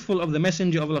the truthful of the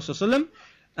Messenger of Allah sallallahu alaihi wasallam,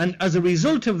 and as a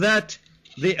result of that,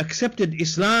 they accepted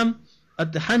Islam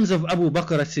at the hands of Abu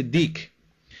Bakr as-Siddiq.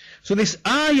 So this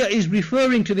ayah is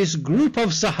referring to this group of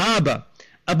Sahaba,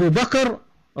 Abu Bakr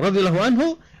radiyallahu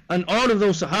anhu, and all of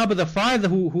those Sahaba, the 5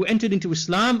 who entered into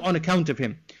Islam on account of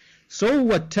him. So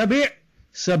وَاتَّبِعْ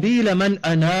سَبِيلَ مَنْ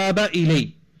أَنَابَ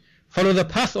إِلَيْهِ. Follow the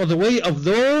path or the way of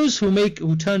those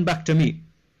who turn back to me.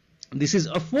 This is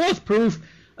a fourth proof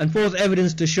and fourth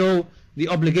evidence to show the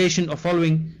obligation of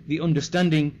following the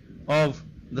understanding of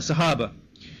the Sahaba.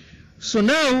 So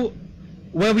now,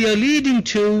 where we are leading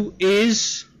to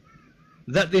is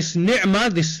that this ni'mah,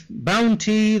 this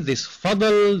bounty, this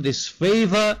fadl, this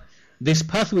favor, this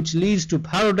path which leads to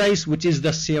paradise, which is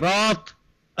the sirat,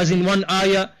 as in one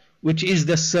ayah, which is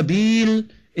the sabil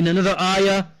in another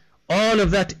ayah, all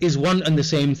of that is one and the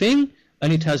same thing,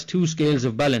 and it has 2 scales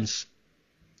of balance.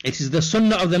 It is the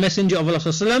sunnah of the Messenger of Allah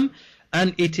sallallahu,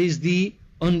 and it is the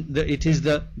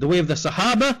way of the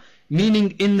Sahaba,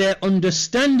 meaning in their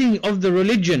understanding of the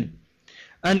religion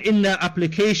and in their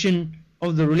application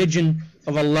of the religion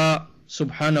of Allah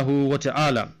subhanahu wa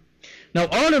ta'ala. Now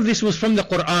all of this was from the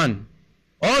Quran.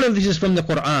 All of this is from the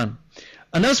Quran.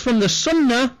 And as from the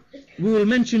Sunnah, we will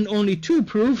mention only 2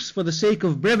 proofs for the sake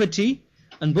of brevity,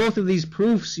 and both of these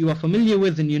proofs you are familiar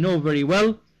with and you know very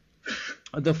well.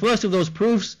 The first of those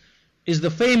proofs is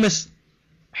the famous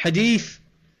hadith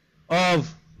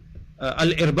of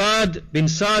Al-Irbad bin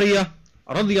Sariyah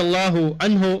radiyallahu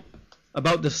anhu,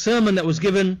 about the sermon that was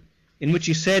given, in which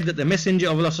he said that the Messenger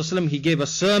of Allah sallallahu alaihi wasallam, he gave a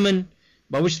sermon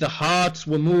by which the hearts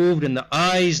were moved and the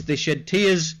eyes, they shed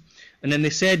tears, And then they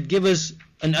said, give us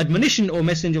an admonition, O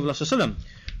Messenger of Allah sallallahu alaihi wasallam.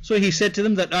 So he said to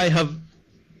them that I have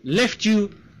left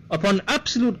you upon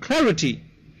absolute clarity.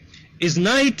 His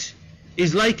night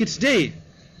is like its day.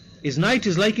 His night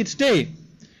is like its day.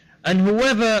 And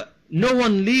whoever, no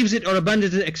one leaves it or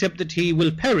abandons it except that he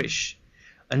will perish.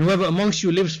 And whoever amongst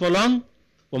you lives for long,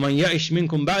 وَمَنْ يَعِشْ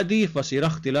مِنْكُمْ بَعْدِي فَسِيرَ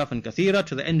اخْتِلَافًا كَثِيرًا,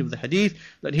 to the end of the hadith,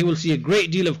 that he will see a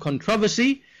great deal of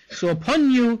controversy. So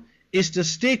upon you is to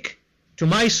stick to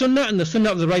my sunnah and the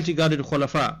sunnah of the right regarded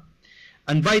khulafa,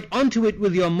 and bite onto it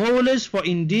with your molars, for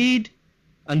indeed,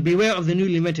 and beware of the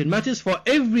newly invented matters, for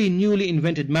every newly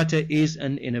invented matter is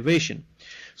an innovation.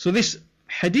 So this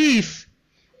hadith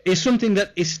is something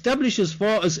that establishes for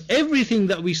us everything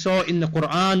that we saw in the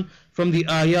Quran from the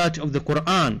ayat of the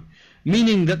Quran,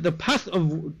 meaning that the path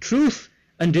of truth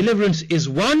and deliverance is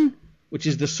one, which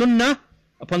is the sunnah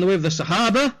upon the way of the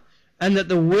Sahaba, and that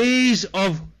the ways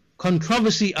of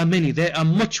controversy are many. There are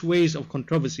much ways of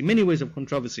controversy, many ways of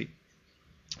controversy.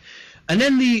 And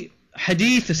then the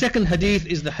hadith, the second hadith,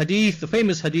 is the hadith, the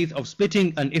famous hadith of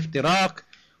splitting and iftiraq,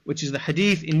 which is the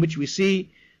hadith in which we see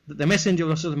that the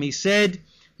Messenger of Allah, he said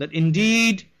that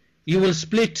indeed you will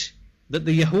split, that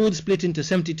the Yahud split into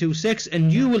 72 sects,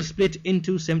 and you will split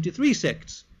into 73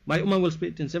 sects. My ummah will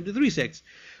split in 73 sects,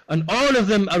 and all of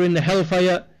them are in the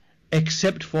hellfire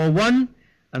except for one,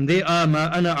 and they are ma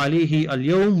ana alayhi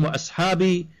al-yawm wa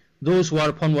ashabi, those who are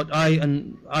upon what I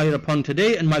are upon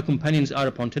today, and my companions are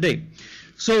upon today.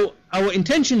 So our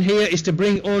intention here is to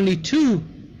bring only two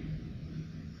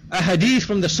hadith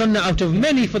from the Sunnah out of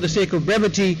many for the sake of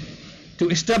brevity, to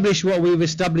establish what we've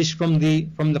established from the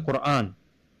Quran.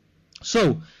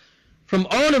 So from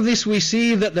all of this we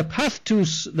see that the path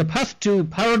to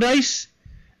paradise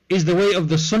is the way of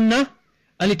the Sunnah,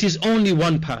 and it is only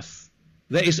one path.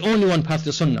 There is only one path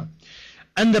to Sunnah.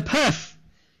 And the path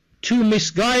to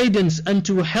misguidance and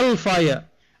to hellfire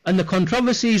and the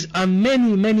controversies are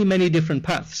many different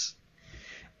paths.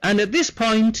 And at this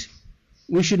point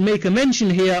we should make a mention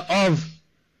here of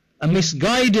a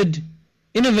misguided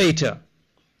innovator,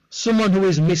 someone who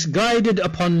is misguided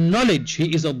upon knowledge.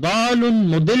 He is a dalun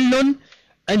mudillun,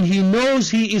 and he knows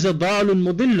he is a dalun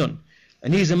mudillun,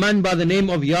 and he is a man by the name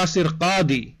of Yasir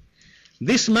Qadi.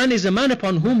 This man is a man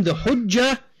upon whom the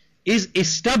hujjah is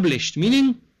established,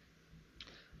 meaning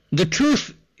the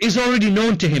truth is already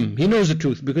known to him. He knows the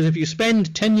truth, because if you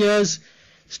spend 10 years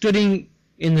studying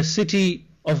in the city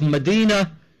of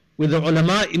Medina with the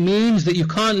ulama, it means that you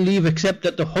can't leave except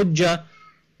that the hujjah,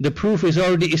 the proof, is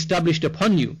already established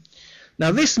upon you.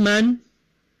 Now this man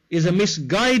is a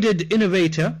misguided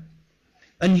innovator,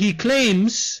 and he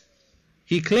claims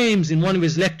in one of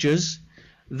his lectures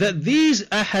that these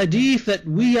ahadith that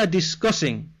we are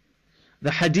discussing,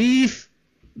 the hadith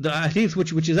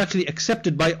which is actually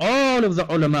accepted by all of the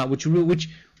ulama, which is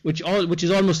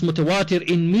almost mutawatir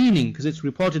in meaning, because it's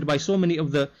reported by so many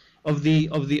of the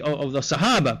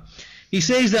Sahaba. He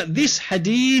says that this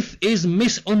hadith is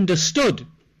misunderstood,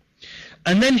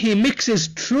 and then he mixes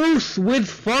truth with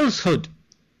falsehood.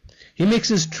 He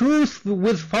mixes truth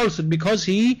with falsehood because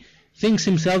he thinks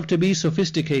himself to be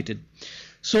sophisticated.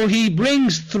 So he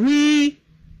brings 3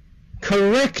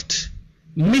 correct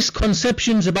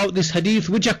misconceptions about this hadith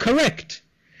which are correct,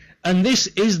 and this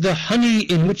is the honey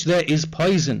in which there is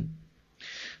poison.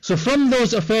 So from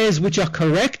those affairs which are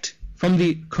correct, from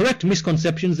the correct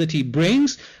misconceptions that he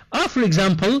brings, are, for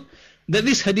example, that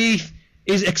this hadith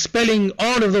is expelling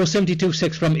all of those 72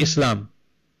 sects from Islam.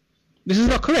 This is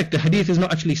not correct. The hadith is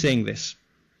not actually saying this.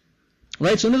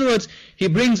 Right? So in other words, he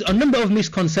brings a number of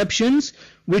misconceptions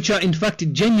which are in fact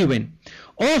genuine.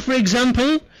 Or, for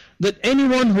example, that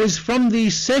anyone who is from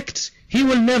these sects, he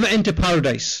will never enter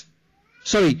paradise.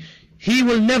 He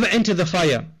will never enter the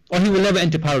fire, or he will never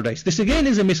enter paradise. This again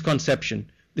is a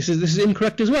misconception. This is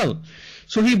incorrect as well.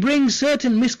 So he brings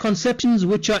certain misconceptions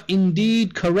which are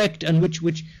indeed correct, and which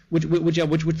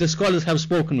the scholars have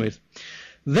spoken with.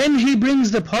 Then he brings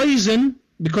the poison,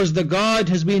 because the guard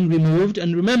has been removed,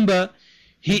 and remember,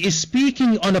 he is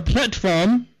speaking on a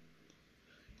platform,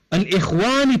 an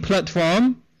ikhwani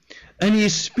platform, and he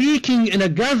is speaking in a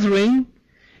gathering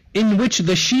in which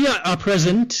the Shia are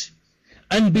present,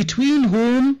 and between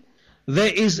whom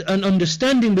there is an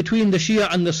understanding between the Shia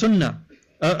and the Sunnah,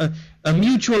 a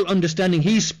mutual understanding.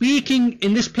 He's speaking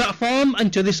in this platform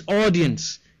and to this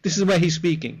audience. This is where he's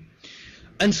speaking.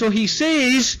 And so he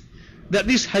says that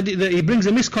this hadith, that he brings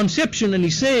a misconception, and he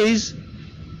says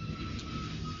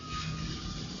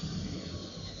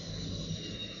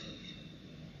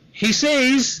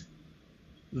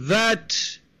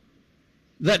that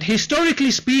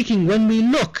historically speaking, when we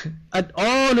look at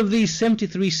all of these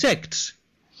 73 sects,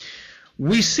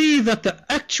 we see that the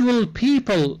actual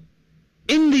people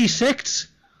in these sects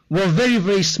were very,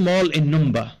 very small in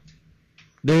number.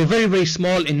 They were very, very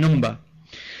small in number.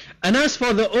 And as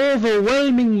for the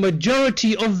overwhelming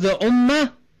majority of the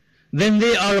ummah, then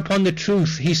they are upon the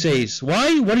truth, he says.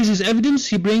 Why? What is his evidence?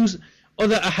 He brings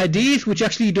other ahadith which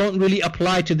actually don't really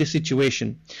apply to this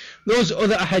situation. Those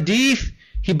other ahadith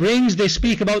he brings, they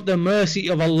speak about the mercy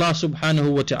of Allah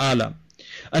subhanahu wa ta'ala,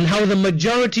 and how the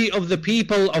majority of the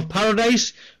people of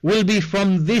paradise will be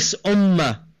from this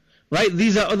ummah. Right?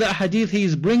 These are other hadith he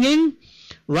is bringing,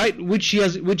 right, which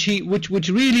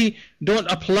really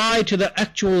don't apply to the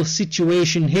actual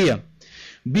situation here.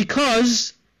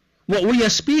 Because what we are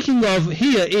speaking of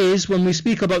here is, when we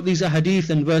speak about these hadith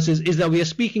and verses, is that we are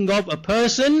speaking of a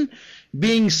person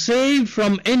being saved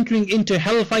from entering into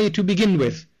hellfire to begin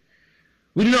with.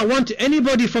 We do not want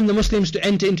anybody from the Muslims to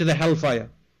enter into the hellfire.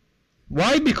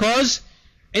 Why? Because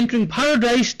entering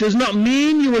paradise does not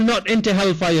mean you will not enter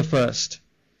hellfire first.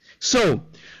 So,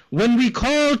 when we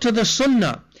call to the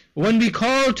Sunnah, when we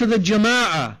call to the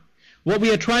Jama'ah, what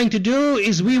we are trying to do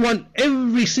is we want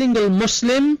every single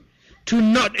Muslim to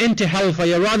not enter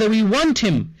hellfire. Rather, we want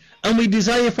him, and we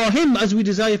desire for him as we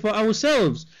desire for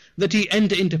ourselves, that he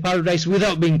enter into paradise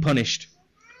without being punished.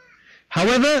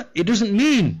 However, it doesn't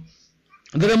mean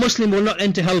that a Muslim will not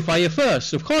enter hellfire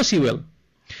first. Of course he will.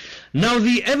 Now,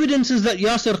 the evidences that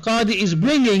Yasir Qadi is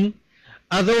bringing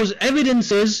are those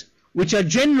evidences which are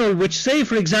general, which say,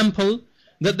 for example,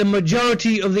 that the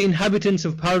majority of the inhabitants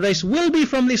of paradise will be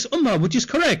from this ummah, which is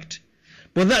correct.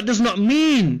 But that does not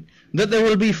mean that there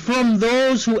will be from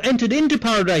those who entered into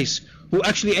paradise, who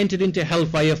actually entered into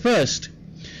hellfire first.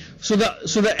 So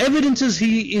the evidences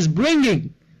he is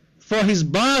bringing for his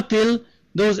batil,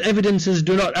 those evidences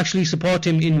do not actually support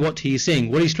him in what he is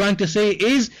saying. What he's trying to say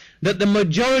is that the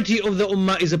majority of the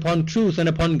ummah is upon truth and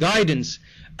upon guidance.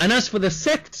 And as for the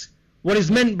sects, what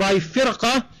is meant by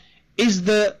firqa is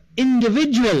the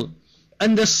individual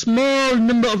and the small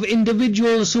number of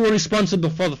individuals who are responsible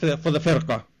for the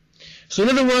firqa. So in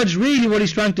other words, really what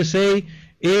he's trying to say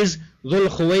is Dhul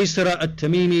Khuwaysira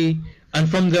at-Tamimi, and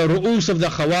from the ru'us of the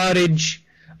Khawarij,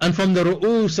 and from the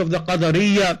ru'us of the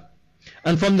Qadariyya,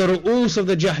 and from the ru'us of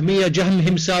the Jahmiyyah, Jahm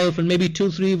himself and maybe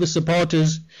 2-3 of his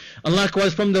supporters, and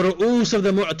likewise from the ru'us of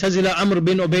the Mu'tazila, Amr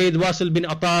bin Ubayd, Wasil bin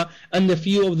Ata, and the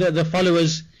few of the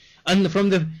followers. And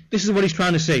this is what he's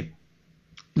trying to say,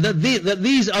 that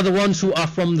these are the ones who are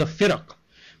from the firq.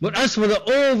 But as for the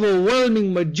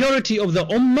overwhelming majority of the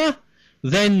ummah,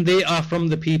 then they are from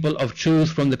the people of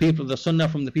truth, from the people of the Sunnah,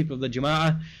 from the people of the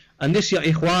Jama'ah. And this, ya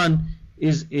ikhwan,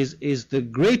 is the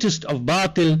greatest of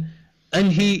batil.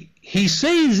 And he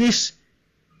says this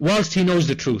whilst he knows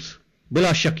the truth.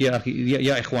 Bila shak, ya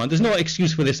ikhwan. There's no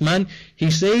excuse for this man.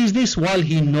 He says this while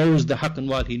he knows the haqq and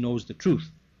while he knows the truth.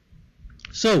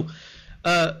 So,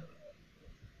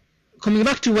 coming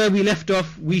back to where we left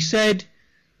off, we said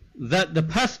that the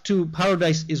path to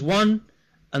paradise is one,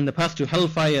 and the paths to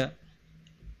hellfire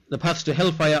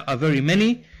are very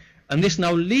many. And this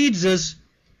now leads us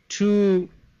to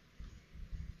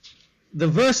the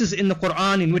verses in the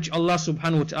Quran in which Allah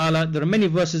subhanahu wa ta'ala, there are many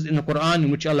verses in the Quran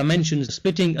in which Allah mentions the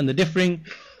splitting and the differing.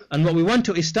 And what we want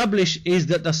to establish is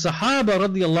that the Sahaba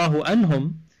radiallahu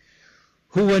anhum,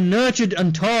 who were nurtured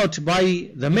and taught by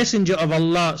the Messenger of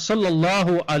Allah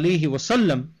sallallahu alaihi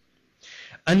wasallam,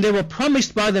 and they were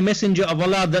promised by the Messenger of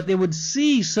Allah that they would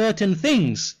see certain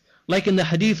things, like in the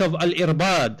hadith of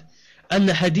Al-Irbad and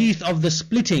the hadith of the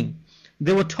splitting.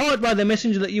 They were taught by the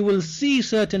Messenger that you will see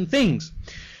certain things.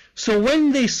 So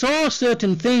when they saw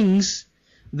certain things,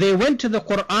 they went to the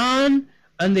Quran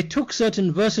and they took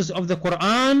certain verses of the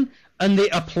Quran and they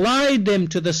applied them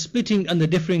to the splitting and the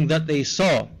differing that they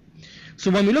saw. So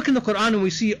when we look in the Quran and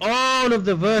we see all of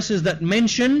the verses that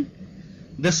mention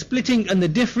the splitting and the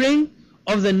differing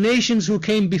of the nations who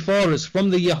came before us, from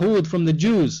the Yahud, from the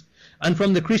Jews, and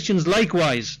from the Christians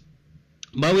likewise.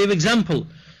 By way of example,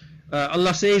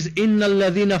 Allah says, إِنَّ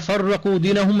الَّذِينَ فَرَّقُوا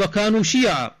دِينَهُمْ وَكَانُوا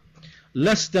شِيَعًا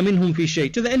لَسْتَ مِنْهُمْ فِي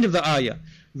شَيْءٍ. To the end of the ayah.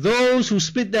 Those who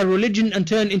split their religion and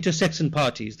turn into sects and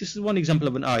parties. This is one example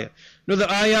of an ayah. Another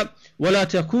ayah, وَلَا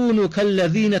تَكُونُوا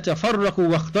كَالَّذِينَ تَفَرَّقُوا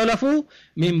وَاخْتَلَفُوا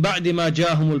مِنْ بَعْدِ مَا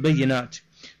جَاءَهُمُ الْبَيِّنَاتِ.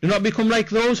 Do not become like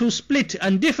those who split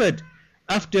and differed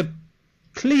after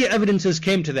clear evidences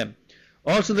came to them.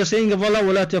 Also the saying of Allah,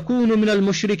 وَلَا تَكُونُوا مِنَ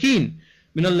الْمُشْرِكِينَ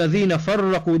مِنَ الَّذِينَ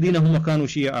فَرَّقُوا دِينَهُمْ وَكَانُوا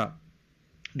شِيَعًا.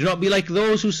 Do not be like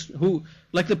those who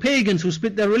like the pagans who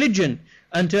split their religion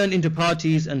and turn into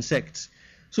parties and sects.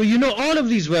 So you know all of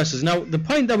these verses. Now the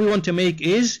point that we want to make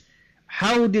is,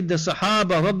 how did the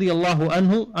Sahaba radiallahu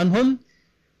anhum,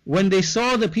 when they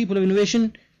saw the people of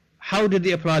innovation, how did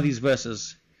they apply these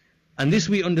verses? And this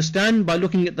we understand by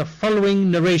looking at the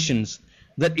following narrations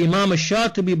that Imam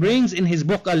al-Shatibi brings in his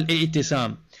book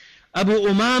Al-I'tisam. Abu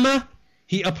Umama,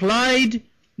 he applied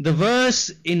the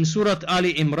verse in Surah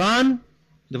Ali Imran,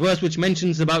 the verse which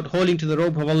mentions about holding to the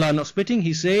rope of Allah, not splitting.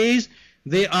 He says,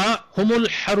 they are humul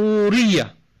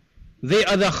haruriyya, they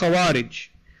are the Khawarij.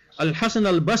 Al-Hasan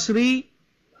al-Basri,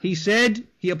 he said,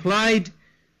 he applied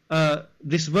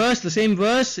this verse, the same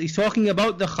verse, he's talking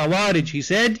about the Khawarij. He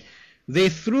said, they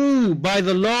threw by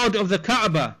the Lord of the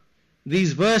Kaaba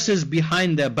these verses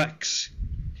behind their backs.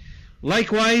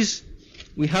 Likewise,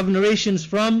 we have narrations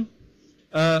from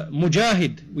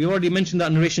Mujahid. We already mentioned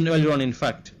that narration earlier on, in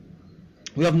fact.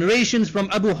 We have narrations from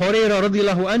Abu Hurairah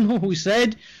radiallahu anhu, who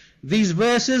said, these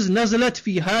verses nazalat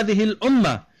fi hadhihi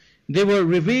al-ummah, they were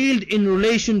revealed in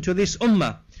relation to this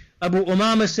ummah. Abu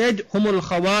Umama said, humul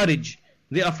khawarij,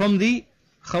 they are from the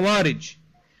Khawarij.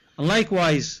 And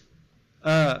likewise,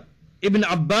 Ibn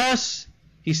Abbas,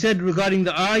 he said regarding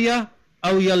the ayah,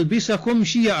 aw yalbisakum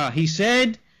shi'a, he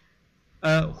said,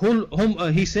 huwa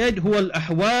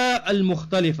al-ahwa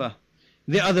al-mukhtalifa,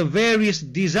 they are the various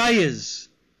desires,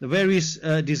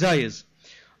 desires.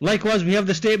 Likewise, we have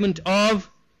the statement of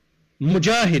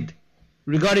Mujahid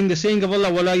regarding the saying of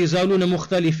Allah, وَلَا يَزَالُونَ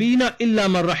مُخْتَلِفِينَ إِلَّا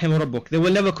مَنْ رَحِمَ رَبُّكَ, they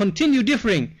will never continue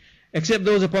differing except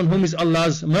those upon whom is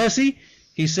Allah's mercy.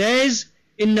 He says,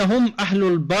 إِنَّهُمْ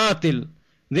أَهْلُ الْبَاطِلِ,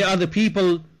 they are the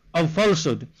people of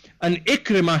falsehood. And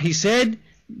Ikrimah, he said,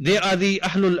 they are the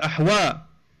Ahlul Ahwa,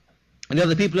 and they are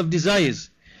the people of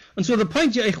desires. And so the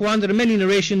point, ya ikhwan, there are many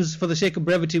narrations. For the sake of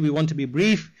brevity, we want to be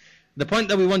brief. The point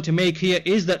that we want to make here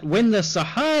is that when the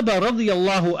Sahaba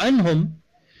radiyallahu anhum,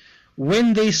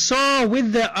 when they saw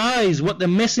with their eyes what the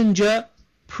Messenger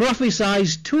prophesied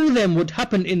to them would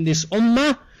happen in this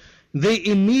ummah, they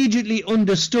immediately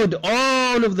understood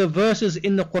all of the verses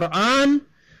in the Quran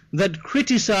that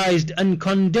criticized and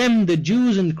condemned the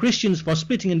Jews and Christians for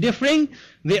splitting and differing.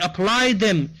 They applied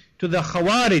them to the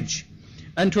Khawarij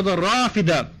and to the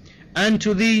Rafida and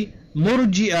to the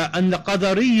Murji'ah and the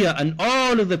Qadariyah and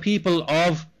all of the people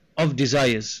of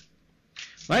desires.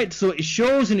 Right? So it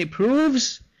shows and it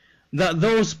proves that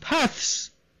those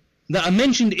paths that are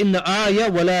mentioned in the ayah,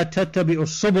 وَلَا تَتَّبِعُوا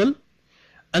السُّبُلَ,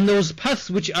 and those paths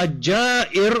which are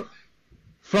ja'ir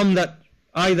from that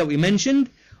ayah that we mentioned,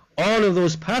 all of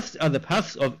those paths are the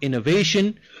paths of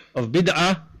innovation, of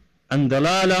bid'ah and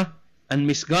dalala and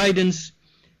misguidance.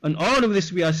 And all of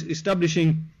this we are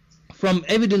establishing from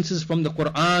evidences from the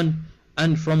Quran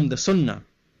and from the Sunnah.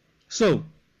 So,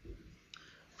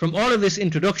 from all of this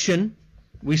introduction,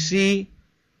 we see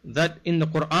that in the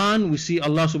Quran, we see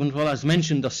Allah subhanahu wa ta'ala has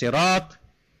mentioned the Sirat,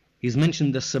 He's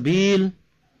mentioned the Sabil,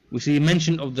 we see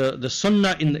mention of the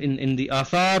Sunnah in the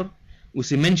Athar, we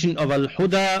see mention of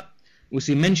Al-Huda, we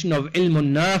see mention of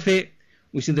Ilmun Nafi,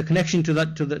 we see the connection to the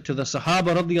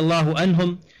Sahaba radiyallahu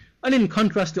anhum, and in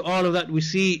contrast to all of that, we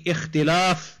see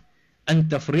Ikhtilaf and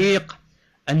Tafriq,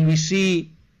 and we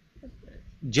see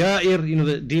Ja'ir,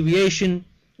 the deviation,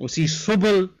 we see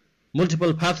Subul,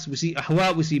 multiple paths, we see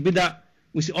Ahwa, we see Bid'ah,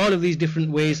 we see all of these different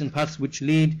ways and paths which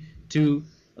lead to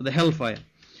the hellfire.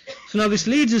 So now this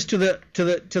leads us to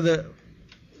the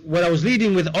what I was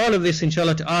leading with all of this,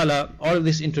 inshallah ta'ala, all of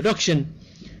this introduction,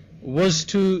 was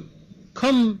to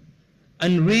come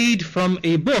and read from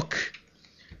a book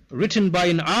written by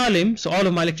an alim. So all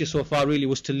of my lecture so far really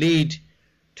was to lead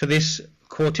to this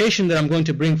quotation that I'm going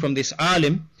to bring from this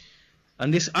alim.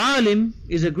 And this alim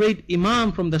is a great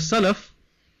imam from the Salaf.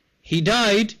 He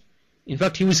died, in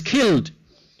fact he was killed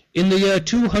in the year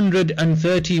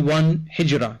 231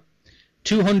 Hijrah.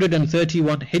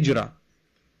 231 Hijrah.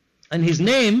 And his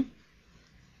name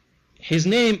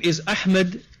is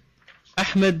Ahmad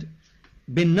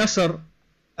bin Nasr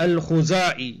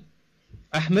al-Khuza'i.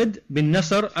 Ahmad bin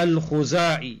Nasr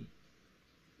al-Khuza'i.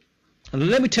 And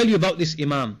let me tell you about this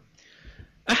imam.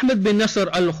 Ahmad bin Nasr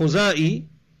al-Khuza'i,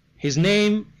 his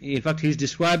name, in fact he's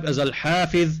described as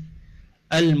al-Hafiz,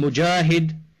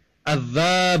 al-Mujahid,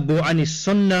 al-Dhabu an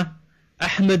as-Sunnah,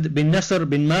 Ahmad bin Nasr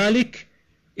bin Malik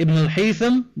ibn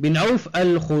al-Haytham bin Auf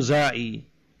al-Khuza'i.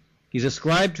 He's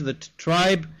ascribed to the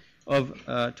tribe of,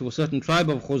 to a certain tribe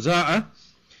of Khuza'a.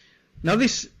 Now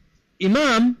this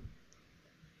imam,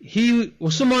 he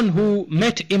was someone who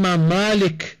met Imam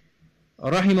Malik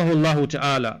rahimahullah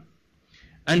ta'ala,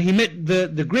 and he met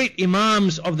the great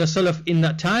imams of the Salaf in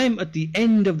that time at the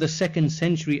end of the 2nd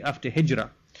century after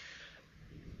Hijrah.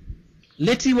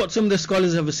 Let's see what some of the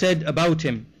scholars have said about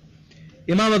him.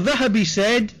 Imam al-Dhahabi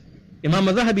said,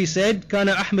 كان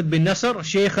أحمد بن نصر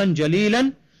شيخا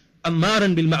جليلا أمارا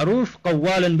بالمعروف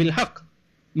قوالا بالحق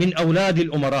من أولاد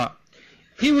الأمراء.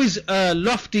 He was a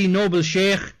lofty, noble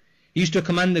sheikh. He used to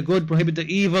command the good, prohibit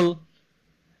the evil.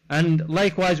 And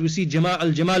likewise we see Jamal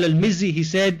al-Mizzi, he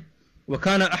said,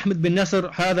 وَكَانَ أحمد بن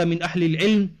نصر هذا من أهل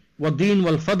العلم والدين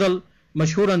والفضل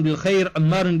مشهورا بالخير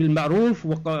أمارا بالمعروف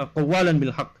وقوالا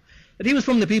بالحق. That he was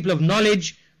from the people of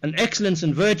knowledge and excellence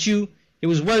and virtue. He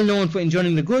was well known for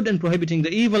enjoining the good and prohibiting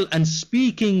the evil and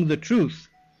speaking the truth.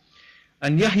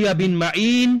 And Yahya bin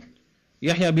Ma'in,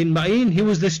 he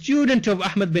was the student of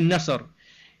Ahmad bin Nasr.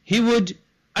 He would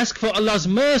ask for Allah's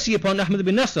mercy upon Ahmad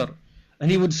bin Nasr,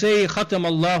 and he would say, Khatam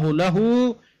Allahu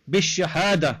lahu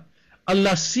bishahada.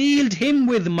 Allah sealed him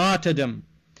with martyrdom.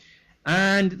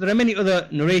 And there are many other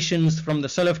narrations from the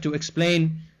Salaf to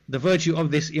explain the virtue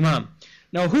of this Imam.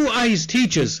 Now, who are his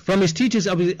teachers? From his teachers,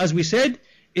 as we said,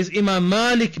 is Imam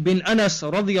Malik bin Anas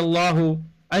radiyallahu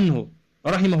anhu,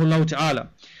 rahimahullah ta'ala.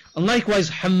 And likewise,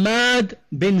 Hamad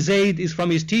bin Zayd is from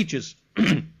his teachers.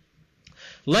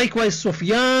 Likewise,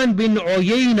 Sufyan bin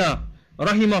Uyayna,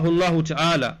 rahimahullah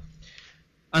ta'ala.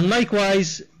 And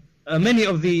likewise, many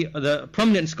of the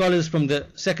prominent scholars from the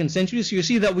 2nd century. So you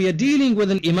see that we are dealing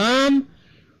with an Imam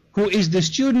who is the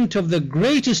student of the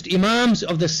greatest Imams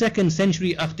of the 2nd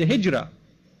century after Hijrah.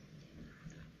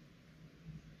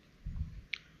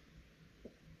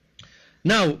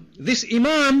 Now, this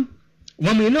Imam,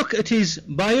 when we look at his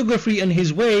biography and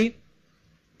his way,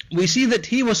 we see that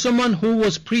he was someone who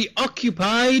was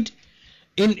preoccupied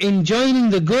in enjoining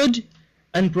the good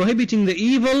and prohibiting the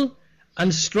evil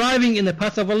and striving in the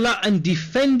path of Allah and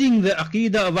defending the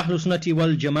Aqidah of Ahlus Sunnati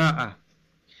wal Jama'ah.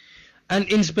 And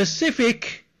in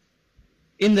specific,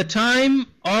 in the time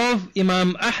of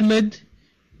Imam Ahmad,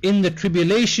 in the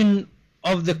tribulation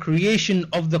of the creation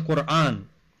of the Quran.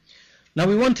 Now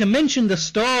we want to mention the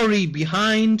story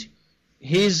behind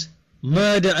his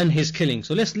murder and his killing.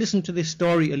 So let's listen to this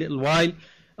story a little while,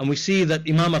 and we see that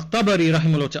Imam al-Tabari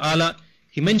rahimahullah ta'ala,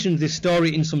 he mentions this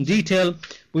story in some detail.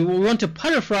 We want to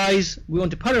paraphrase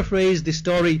this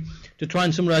story to try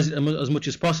and summarize it as much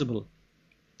as possible.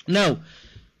 Now,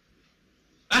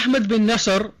 Ahmad bin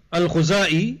Nasr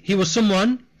al-Khuzai, he was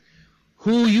someone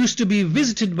who used to be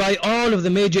visited by all of the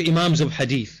major Imams of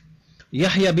Hadith.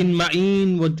 Yahya bin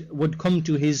Ma'in would come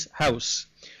to his house.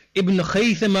 Ibn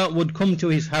Khaythama would come to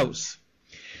his house.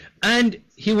 And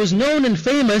he was known and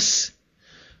famous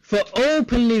for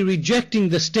openly rejecting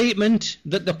the statement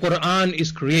that the Quran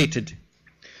is created.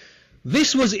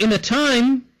 This was in a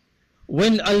time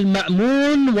when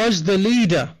Al-Ma'mun was the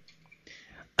leader,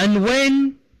 and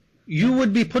when you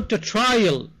would be put to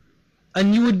trial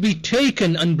and you would be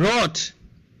taken and brought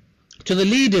to the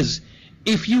leaders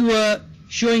if you were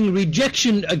showing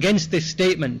rejection against this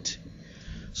statement.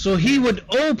 So he would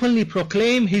openly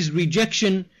proclaim his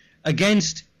rejection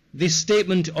against this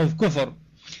statement of kufr,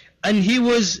 and he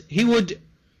would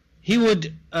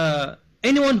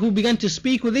anyone who began to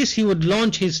speak with this, he would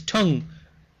launch his tongue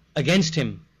against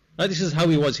him. Now, this is how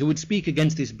he was. He would speak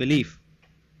against this belief.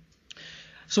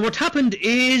 So what happened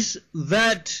is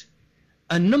that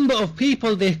a number of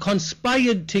people, they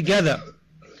conspired together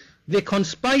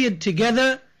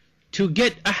to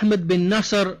get Ahmad bin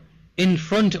Nasr in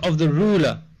front of the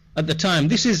ruler at the time.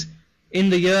 This is in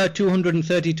the year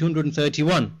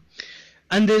 231.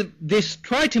 And they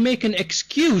tried to make an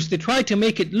excuse, they tried to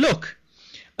make it look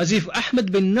as if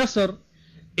Ahmad bin Nasr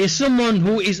is someone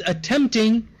who is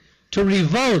attempting to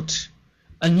revolt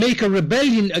and make a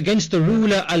rebellion against the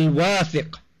ruler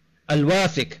Al-Wathiq.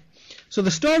 So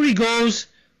the story goes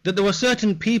that there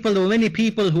were many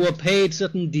people who were paid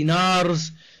certain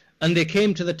dinars, and they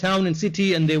came to the town and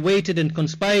city and they waited and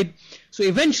conspired. So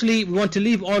eventually, we want to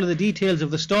leave all of the details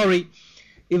of the story.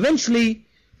 Eventually,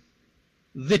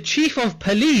 the chief of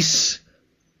police,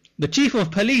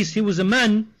 he was a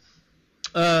man,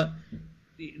 there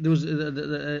was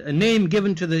a name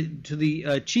given to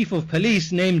the chief of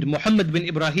police named Muhammad bin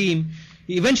Ibrahim.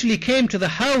 He eventually came to the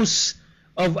house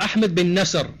of Ahmad bin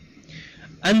Nasr,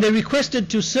 and they requested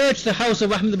to search the house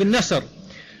of Ahmad bin Nasr.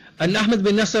 And Ahmad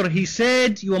bin Nasr, he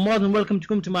said, you are more than welcome to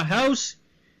come to my house.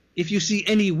 If you see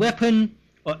any weapon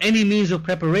or any means of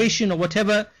preparation or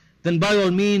whatever, then by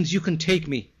all means you can take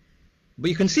me. But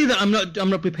you can see that I'm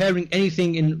not preparing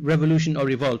anything in revolution or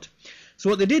revolt. So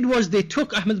what they did was they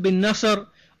took Ahmad bin Nasr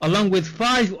along with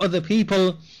 5 other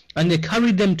people, and they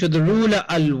carried them to the ruler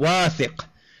Al-Wathiq.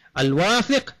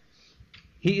 Al-Wathiq,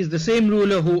 he is the same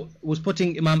ruler who was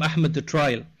putting Imam Ahmad to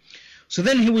trial. So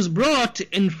then he was brought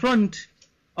in front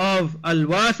of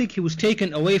Al-Wathiq. He was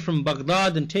taken away from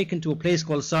Baghdad and taken to a place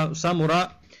called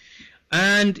Samura,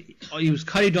 and he was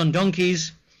carried on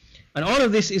donkeys. And all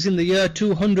of this is in the year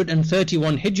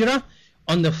 231 Hijrah,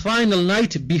 on the final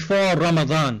night before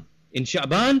Ramadan, in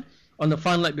Sha'ban, on the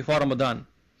final night before Ramadan.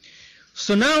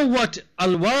 So now what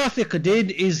Al-Wathiq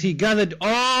did is he gathered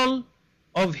all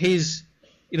of his,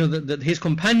 his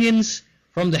companions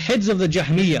from the heads of the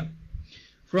Jahmiyyah,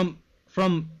 from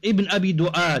Ibn Abi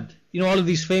Du'ad, all of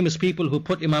these famous people who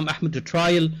put Imam Ahmad to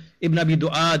trial, Ibn Abi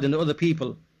Du'ad and the other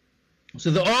people.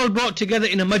 So they're all brought together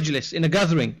in a majlis, in a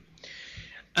gathering.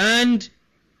 And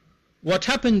what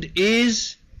happened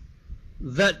is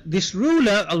that this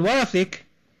ruler, Al-Wathiq,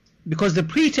 because the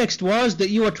pretext was that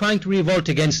you are trying to revolt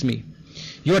against me.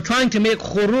 You are trying to make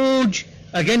khuruj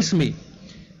against me.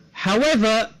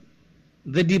 However,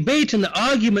 the debate and the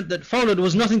argument that followed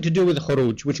was nothing to do with the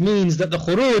khuruj, which means that the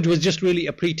khuruj was just really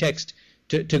a pretext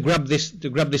to grab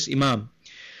this imam.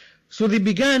 So they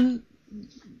began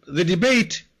the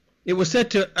debate. It was said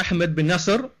to Ahmad bin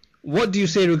Nasr, what do you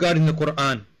say regarding the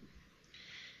Quran?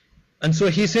 And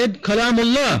so he said,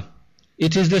 Kalamullah,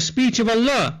 it is the speech of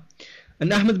Allah.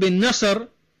 And Ahmad bin Nasr,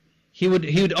 he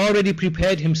would already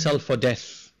prepared himself for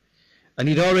death, and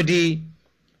he'd already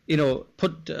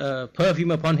put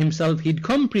perfume upon himself. He'd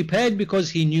come prepared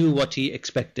because he knew what he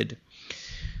expected.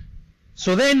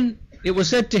 So then it was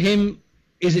said to him,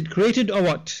 is it created or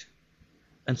what?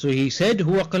 And so he said,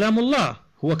 Huwa kalamullah,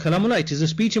 Huwa kalamullah, it is the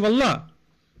speech of Allah.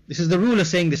 This is the ruler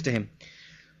saying this to him.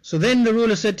 So then the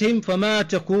ruler said to him, فَمَا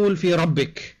تَقُولْ فِي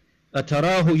رَبِّكَ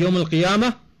أَتَرَاهُ يَوْمَ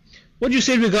الْقِيَامَةِ? What do you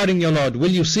say regarding your Lord? Will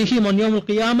you see him on Yawm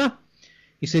al-Qiyamah?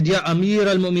 He said, Ya Amir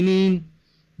al-Mu'mineen,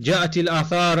 جاءت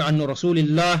الآثار عن رسول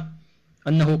الله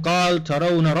أنه قال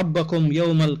ترون ربكم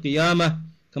يوم القيامة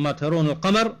كما ترون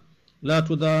القمر لا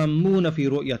تضامون في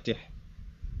رؤيته.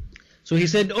 So he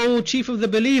said, O chief of the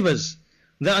believers,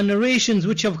 there are narrations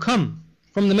which have come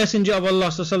from the Messenger of Allah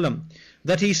ﷺ,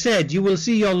 that he said, you will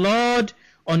see your Lord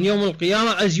on Yawm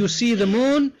al-Qiyamah as you see the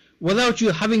moon, without you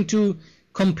having to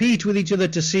compete with each other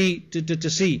to see.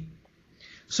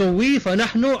 So we,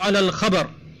 فَنَحْنُ عَلَى الْخَبَرِ,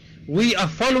 we are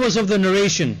followers of the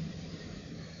narration.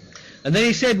 And then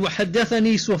he said,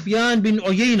 وَحَدَّثَنِي Sufyan bin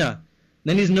Uyayna.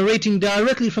 Then he's narrating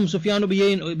directly from Sufyan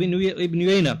ibn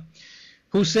Uyayna,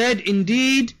 who said,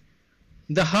 indeed,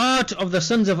 the heart of the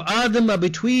sons of Adam are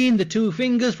between the two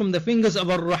fingers from the fingers of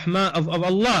Ar-Rahman, of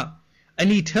Allah,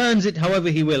 and he turns it however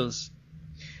he wills.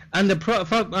 And the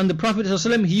Prophet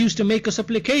ﷺ, he used to make a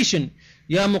supplication,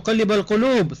 Ya muqallib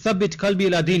al-qulub, thabbit qalbi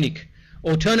ila dinik.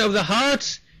 O turner of the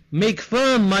hearts, make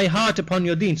firm my heart upon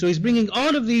your deen. So he's bringing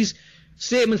all of these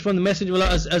statements from the Messenger of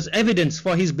Allah as evidence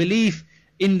for his belief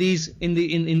in these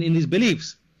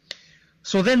beliefs.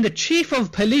 So then the chief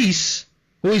of police,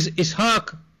 who is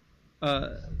Ishaq,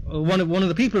 one of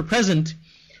the people present,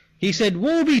 he said,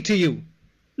 woe be to you,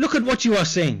 look at what you are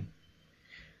saying.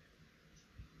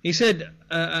 He said,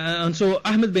 and so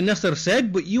Ahmad bin Nasr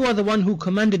said, but you are the one who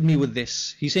commanded me with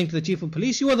this. He's saying to the chief of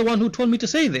police, you are the one who told me to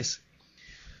say this.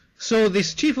 So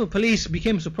this chief of police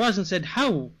became surprised and said,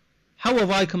 how have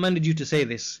I commanded you to say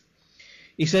this?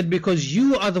 He said, because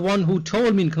you are the one who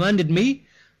told me and commanded me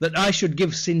that I should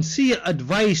give sincere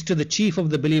advice to the chief of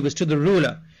the believers, to the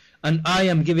ruler. And I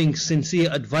am giving sincere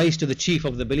advice to the chief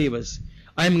of the believers.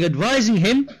 I am advising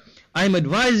him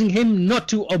not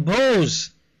to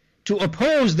oppose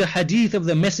the hadith of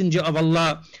the Messenger of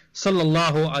Allah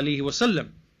sallallahu alaihi wasallam.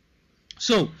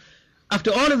 So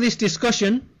after all of this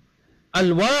discussion,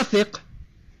 Al-Wathiq,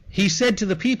 he said to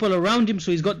the people around him,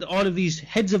 so he's got all of these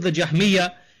heads of the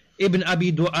Jahmiyyah, Ibn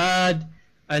Abi Du'ad,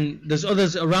 and there's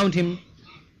others around him.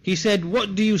 He said,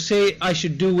 what do you say I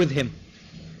should do with him?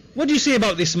 What do you say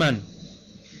about this man?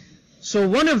 So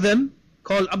one of them,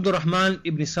 called Abdurrahman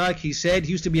ibn Sa'q, he said,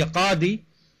 he used to be a qadi.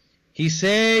 He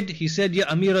said, Ya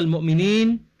Amir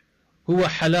al-Mu'mineen, huwa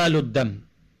halalud dam.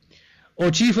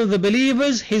 O chief of the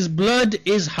believers, his blood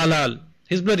is halal.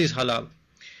 His blood is halal.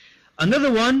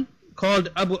 Another one called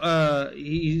Abu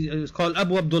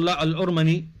Abdullah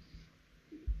al-Urmani.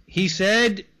 He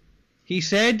said,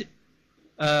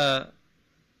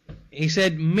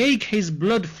 make his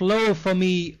blood flow for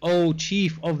me, O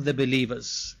chief of the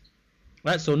believers.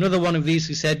 Right. So another one of these,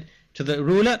 he said to the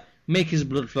ruler, make his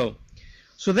blood flow.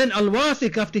 So then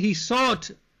Al-Wathiq, after he sought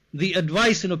the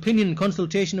advice and opinion and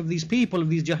consultation of these people, of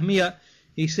these Jahmiyyah,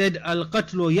 he said,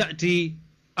 Al-qatlu ya'ti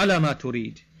ala ma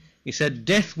turid. He said,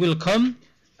 death will come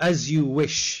as you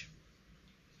wish.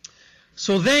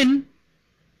 So then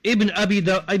Ibn Abi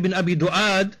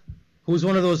Du'ad, who was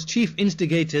one of those chief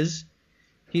instigators,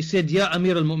 he said, Ya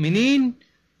Amir al-Mu'mineen,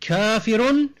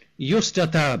 kafirun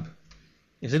yustatab.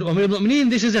 He said, Amir al-Mu'mineen,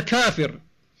 this is a kafir.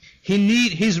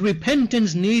 His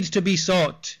repentance needs to be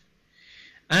sought.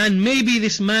 And maybe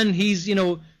this man, he's,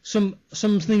 some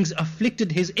things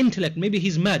afflicted his intellect. Maybe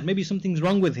he's mad. Maybe something's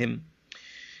wrong with him.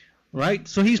 Right?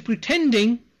 So he's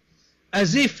pretending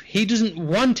as if he doesn't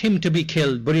want him to be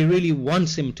killed, but he really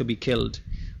wants him to be killed.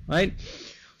 Right?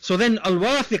 So then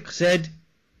Al-Wathiq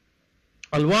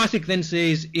then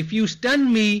says, if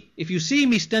you see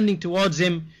me standing towards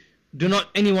him, do not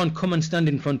anyone come and stand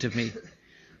in front of me.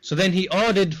 So then he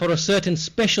ordered for a certain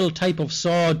special type of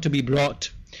sword to be brought.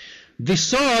 This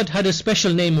sword had a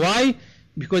special name. Why?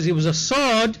 Because it was a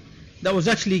sword that was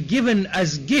actually given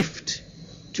as gift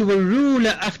to a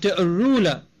ruler after a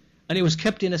ruler, and it was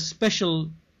kept in a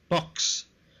special box.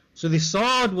 So the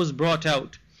sword was brought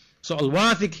out. So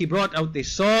Al-Wathiq, he brought out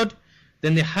this sword.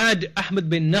 Then they had Ahmad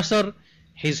bin Nasr.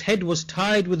 His head was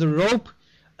tied with a rope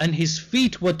and his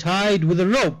feet were tied with a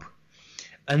rope.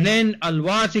 And then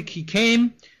Al-Wathiq, he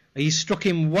came, he struck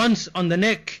him once on the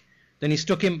neck, then he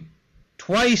struck him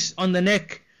twice on the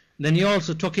neck, then he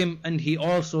also took him and he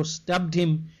also stabbed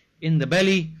him in the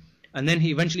belly, and then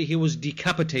eventually he was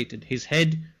decapitated. His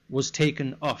head was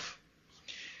taken off.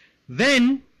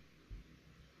 Then,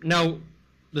 now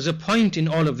there's a point in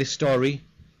all of this story,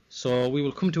 so we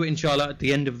will come to it inshallah at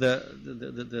the end of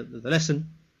the lesson.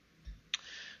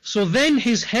 So then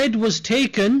his head was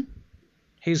taken,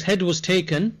 and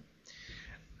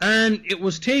it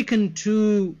was taken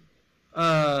to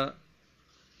to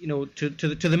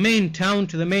the main town,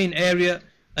 to the main area,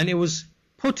 and it was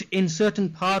put in certain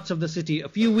parts of the city. A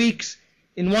few weeks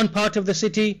in one part of the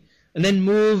city, and then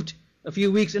moved a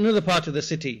few weeks in another part of the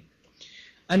city.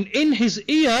 And in his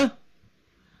ear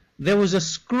there was a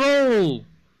scroll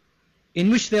in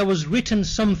which there was written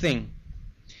something.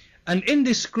 And in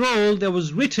this scroll there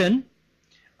was written,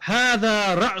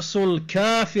 هذا رأس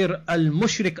الكافر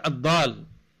المشرك الضال.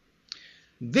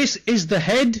 This is the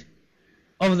head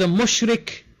of the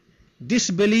mushrik,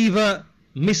 disbeliever,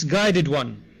 misguided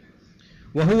one.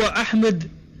 وهو أحمد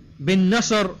بن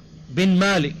نصر بن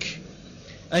مالك.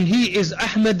 And he is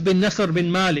Ahmad bin Nasr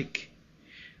bin Malik.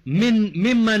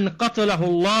 ممن قتله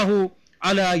الله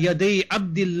على يدي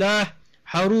عبد الله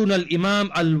هارون الإمام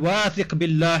الواثق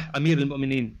بالله أمير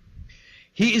المؤمنين.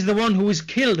 He is the one who is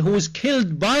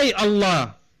killed by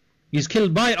Allah. He is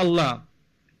killed by Allah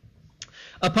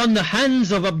upon the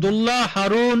hands of Abdullah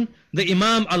Harun, the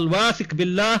Imam al-Wathiq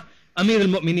billah, Amir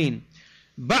al-Mu'mineen.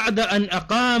 بعد أن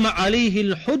أقام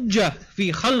عليه الحجة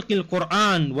في خلق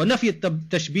القرآن ونفي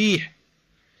التشبيه.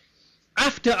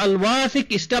 After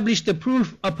al-Wathiq established the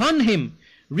proof upon him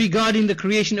regarding the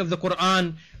creation of the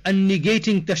Quran and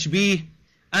negating tashbih,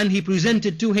 and he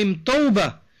presented to him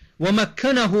tawbah,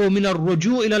 وَمَكَّنَهُ مِنَ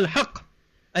الرُّجُوءِ إِلَى الْحَقِّ,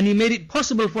 and he made it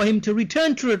possible for him to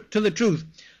return to the truth.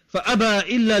 فَأَبَى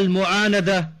إِلَّا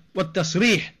الْمُعَانَدَةِ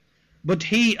وَالتَّصْرِيحِ. But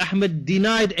he, Ahmad,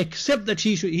 denied except that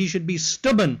he should be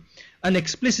stubborn and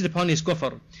explicit upon his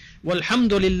kufr. وَالْحَمْدُ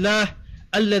لِلَّهِ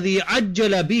الَّذِي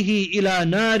عَجَّلَ بِهِ إِلَى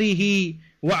نَارِهِ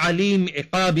وَعَلِيمِ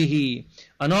عِقَابِهِ.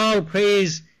 And all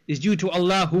praise is due to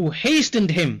Allah who hastened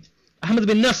him, Ahmad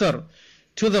bin Nasr,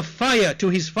 to the fire, to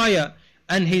his fire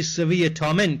and his severe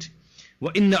torment.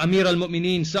 وإن أمير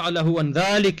المؤمنين سأله عن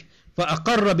ذلك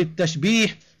فأقر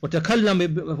بالتشبيه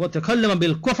وتكلم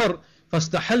بالكفر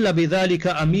فاستحل بذلك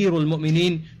أمير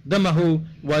المؤمنين دمه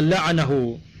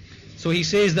ولعنه. So he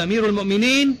says the Amir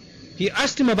al-Mu'mineen, he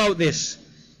asked him about this,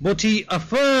 but he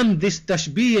affirmed this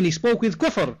tashbih and he spoke with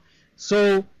kufr.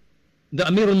 So the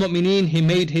Amir al-Mu'mineen, he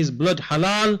made his blood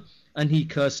halal and he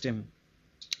cursed him.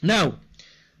 Now,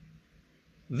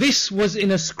 this was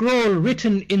in a scroll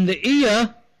written in the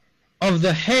ear of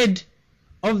the head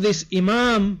of this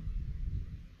Imam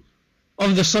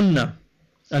of the Sunnah.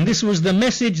 And this was the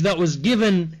message that was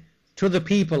given to the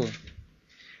people.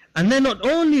 And then not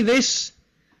only this,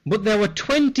 but there were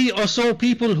 20 or so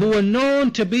people who were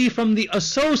known to be from the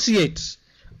associates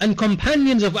and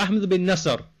companions of Ahmad bin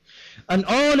Nasr. And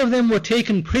all of them were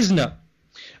taken prisoner.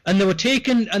 And they were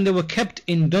taken and they were kept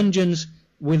in dungeons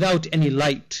without any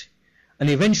light. And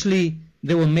eventually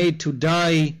they were made to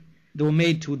die. They were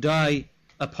made to die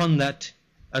upon that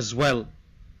as well.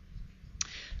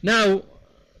 Now,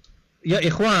 Ya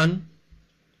Ikhwan,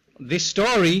 this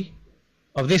story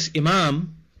of this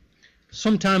Imam,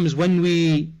 sometimes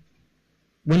the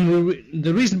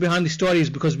reason behind the story is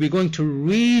because we're going to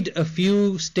read a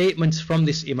few statements from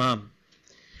this Imam.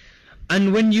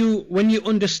 And when you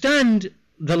understand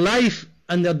the life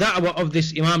and the da'wah of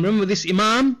this Imam, remember this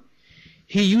Imam,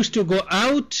 he used to go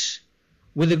out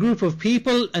with a group of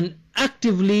people and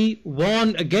actively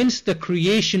warn against the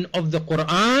creation of the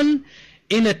Quran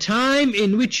in a time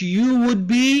in which you would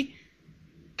be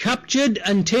captured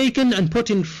and taken and put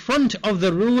in front of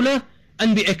the ruler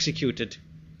and be executed.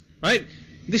 Right?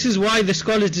 This is why the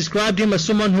scholars described him as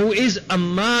someone who is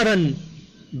ammaran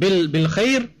bil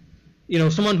khair,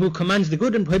 someone who commands the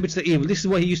good and prohibits the evil. This is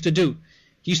what he used to do.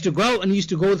 He used to go out and he used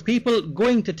to go with people,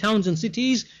 going to towns and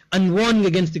cities and warning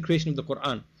against the creation of the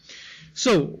Quran.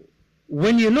 So,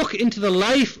 when you look into the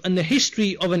life and the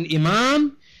history of an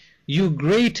Imam, you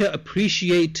greater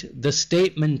appreciate the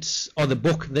statements or the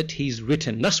book that he's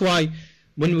written. That's why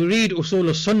when we read Usul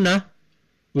as-Sunnah,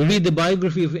 we read the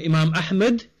biography of Imam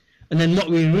Ahmad, and then what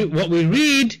we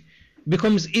read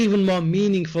becomes even more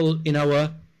meaningful in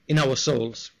our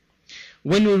souls.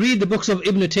 When we read the books of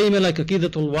Ibn Taymiyyah like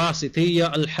Aqidatul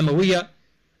Wasitiyya, Al-Hamawiyya,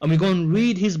 and we go and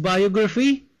read his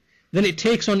biography, then it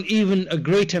takes on even a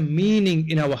greater meaning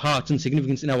in our hearts and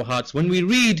significance in our hearts. When we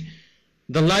read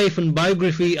the life and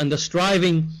biography and the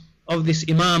striving of this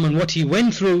Imam and what he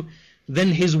went through, then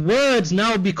his words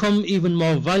now become even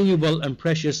more valuable and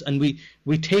precious, and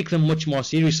we take them much more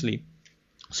seriously.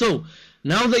 So,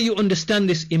 now that you understand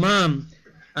this Imam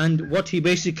and what he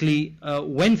basically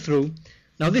went through,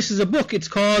 now this is a book, it's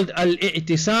called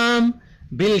Al-I'tisam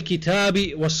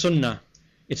bil-Kitabi was-Sunnah.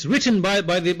 It's written by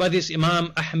this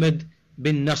Imam Ahmad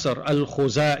bin Nasr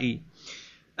al-Khuzai.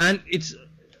 And it's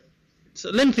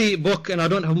a lengthy book, and I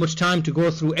don't have much time to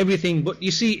go through everything, but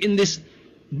you see in this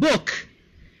book,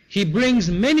 he brings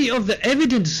many of the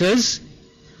evidences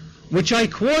which I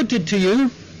quoted to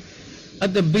you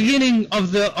at the beginning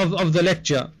of the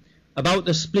lecture about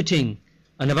the splitting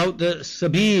and about the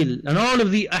sabil and all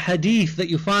of the ahadith that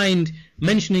you find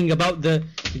mentioning about the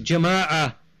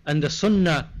jama'ah and the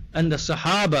sunnah and the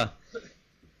sahaba.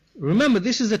 Remember,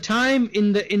 this is a time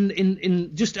in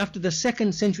just after the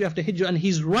 2nd century after Hijrah, and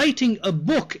he's writing a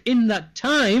book in that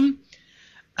time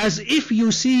as if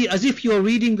you're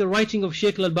reading the writing of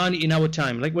Shaykh al-Albani in our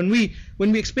time. Like when we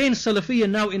explain Salafiyyah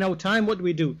now in our time, what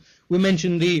do? We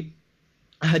mention the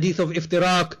hadith of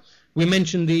iftiraq, we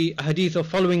mention the hadith of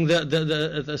following the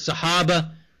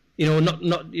Sahaba,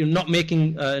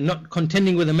 not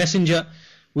contending with the Messenger.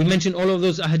 We mention all of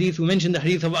those hadith. We mention the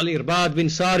hadith of Al-Irbad bin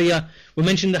Sariya. We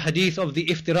mention the hadith of the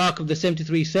iftiraq of the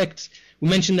 73 sects. We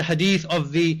mention the hadith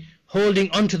of the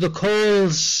holding onto the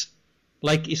coals,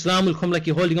 like Islam will come like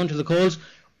you're holding onto the coals.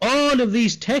 All of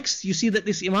these texts, you see that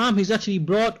this Imam, he's actually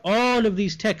brought all of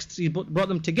these texts, he brought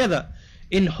them together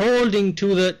in holding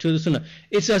to the Sunnah.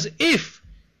 It's as if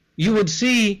you would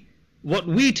see what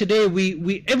we today,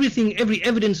 every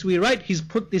evidence we write, he's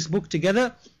put this book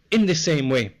together in the same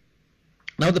way.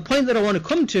 Now the point that I want to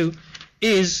come to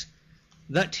is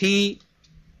that he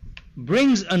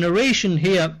brings a narration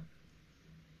here,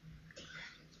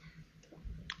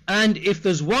 and if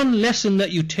there's one lesson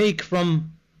that you take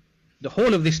from the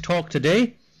whole of this talk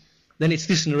today, then it's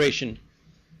this narration.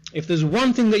 If there's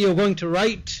one thing that you're going to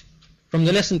write from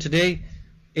the lesson today,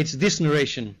 it's this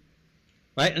narration.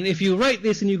 Right? And if you write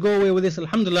this and you go away with this,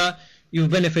 alhamdulillah, you've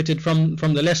benefited from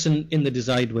the lesson in the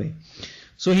desired way.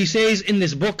 So he says in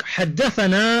this book,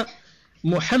 حدثنا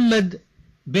Muhammad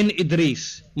bin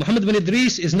Idris. Muhammad bin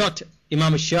Idris is not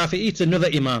Imam al-Shafi'i, it's another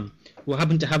Imam who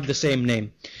happen to have the same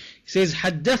name. He says,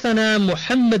 حدثنا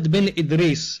Muhammad bin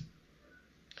Idris.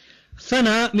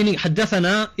 Thana, meaning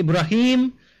حدثنا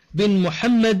Ibrahim bin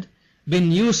Muhammad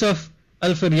bin Yusuf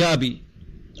al-Firyabi.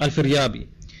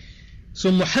 So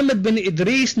Muhammad bin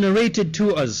Idris narrated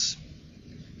to us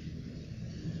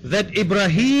that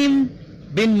Ibrahim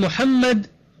bin Muhammad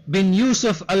bin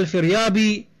Yusuf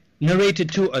al-Firyabi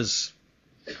narrated to us.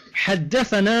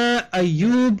 حدثنا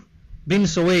Ayyub bin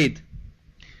Suwaid,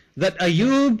 that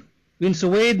Ayyub bin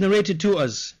Suwaid narrated to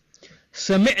us.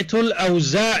 سمعت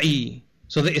الأوزاعي,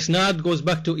 so the isnad goes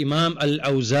back to Imam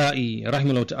al-Awza'i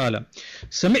rahimahullah ta'ala.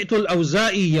 سمعت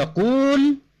الأوزاعي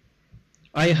يقول,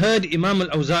 I heard Imam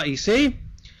al-Awza'i say,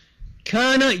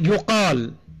 كان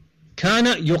يقال,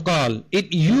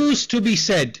 it used to be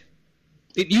said.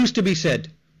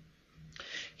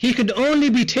 He could only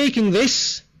be taking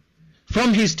this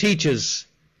from his teachers,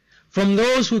 from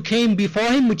those who came before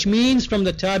him, which means from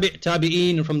the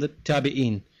tabi'een and from the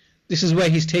tabi'een. This is where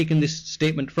he's taken this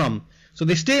statement from. So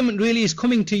this statement really is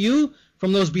coming to you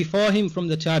from those before him, from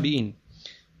the tabi'een.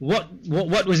 What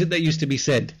was it that used to be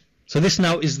said? So this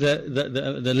now is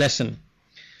the lesson.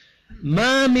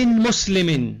 ما من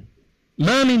مسلم.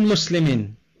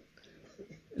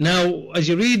 Now, as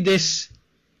you read this,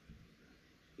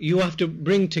 you have to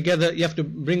bring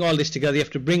all this together. You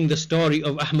have to bring the story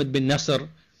of Ahmad bin Nasr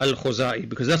al-Khuzai,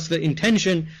 because that's the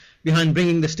intention behind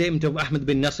bringing the statement of Ahmad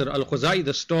bin Nasr al-Khuzai,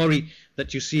 the story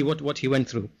that you see what he went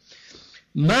through.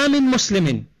 ما من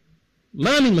مسلم.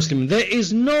 There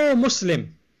is no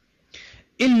Muslim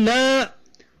إلا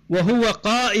وهو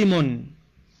قائم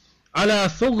على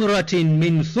ثغرة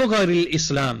من ثغر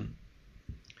الإسلام.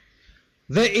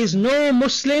 There is no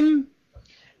Muslim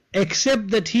except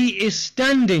that he is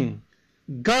standing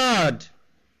guard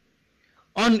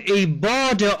on a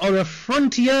border or a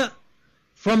frontier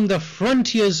from the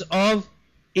frontiers of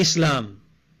Islam.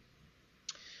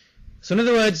 So in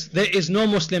other words, there is no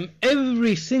Muslim.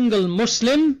 Every single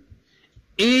Muslim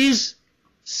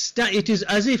it is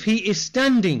as if he is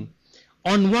standing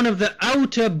on one of the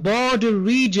outer border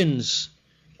regions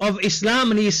of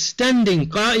Islam, and he is standing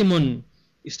qa'imun,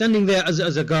 he's standing there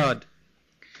as a guard.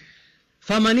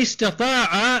 فَمَنِ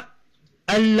اسْتَطَاعَ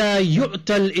أَلَّا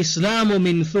يُؤْتَى الْإِسْلَامُ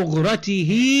مِنْ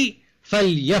ثُغْرَتِهِ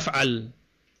فَلْيَفْعَلْ.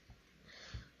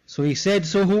 So he said,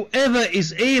 so whoever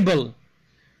is able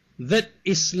that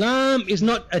Islam is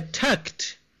not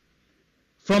attacked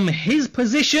from his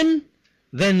position,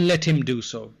 then let him do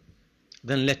so.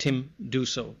 Then let him do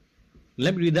so.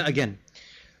 Let me read that again.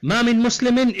 ما من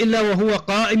مسلم إلا وهو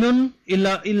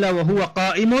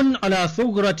قائم على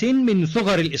ثغرة من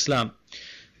ثغر الإسلام.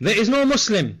 There is no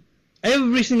Muslim,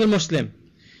 every single Muslim,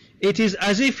 it is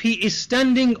as if he is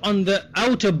standing on the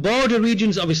outer border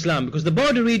regions of Islam, because the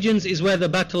border regions is where the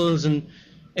battles and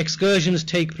excursions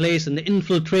take place and the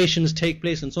infiltrations take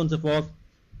place and so on and so forth.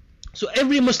 So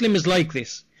every Muslim is like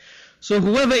this. So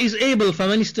whoever is able,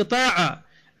 فَمَنِ اسْتَطَاعَ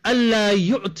أَلَّا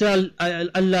يُؤْتَى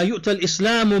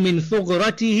الْإِسْلَامُ مِنْ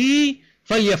ثُغْرَتِهِ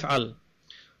فَلْيَفْعَلْ.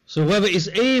 So whoever is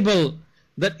able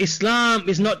that Islam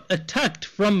is not attacked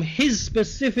from his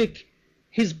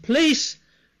place,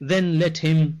 then let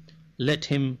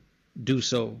him do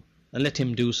so. And let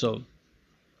him do so.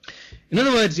 In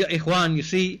other words, ya ikhwan, you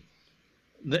see,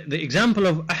 the example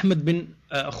of Ahmad bin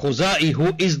Khuzai,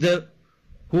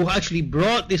 who actually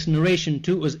brought this narration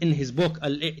to us in his book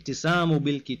Al-I'tisamu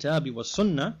bil-Kitabi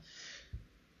was-Sunnah.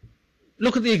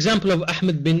 Look at the example of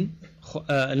Ahmad bin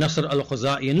Nasr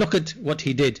al-Khuzai, and look at what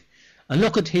he did, and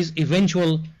look at his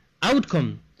eventual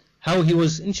outcome, how he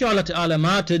was inshallah ta'ala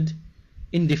martyred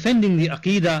in defending the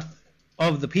Aqidah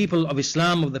of the people of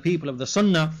Islam, of the people of the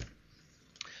Sunnah.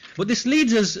 But this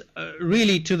leads us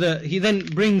really to he then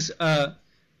brings the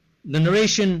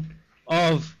narration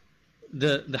of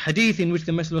the hadith in which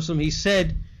the Messenger he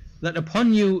said that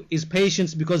upon you is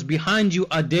patience, because behind you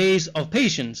are days of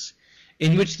patience,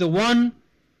 in which the one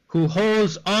who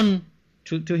holds on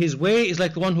to his way is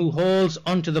like the one who holds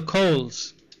on to the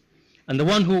coals, and the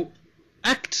one who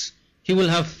acts, he will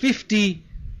have 50,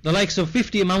 the likes of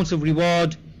 50 amounts of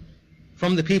reward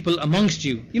from the people amongst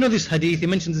you. You know this hadith, he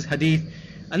mentions this hadith,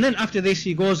 and then after this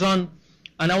he goes on,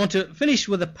 and I want to finish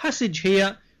with a passage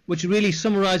here which really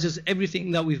summarizes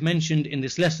everything that we've mentioned in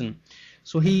this lesson.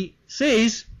 So he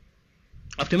says,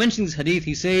 after mentioning this hadith,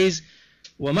 he says,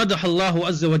 وَمَدَحَ اللَّهُ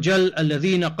عَزَّ وَجَلَّ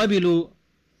الَّذِينَ قَبِلُوا,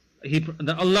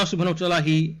 that Allah subhanahu wa ta'ala,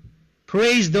 he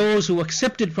praised those who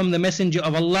accepted from the Messenger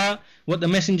of Allah what the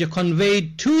Messenger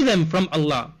conveyed to them from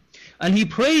Allah. And he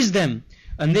praised them,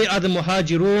 and they are the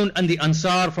Muhajirun and the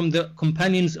Ansar from the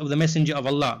companions of the Messenger of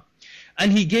Allah.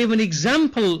 And he gave an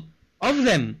example of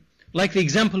them, like the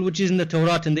example which is in the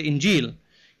Torah and the Injil.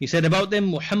 He said about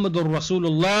them, Muhammadur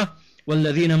Rasulullah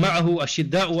وَالَّذِينَ مَعَهُ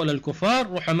أَشِدَّاءُ وَعَلَى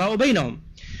الْكُفَّارِ رُحَمَاءُ بَيْنَهُم.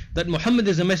 That Muhammad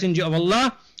is a messenger of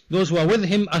Allah, those who are with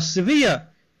him are severe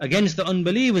against the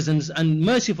unbelievers and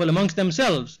merciful amongst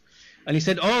themselves. And he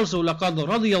said also, لَقَدْ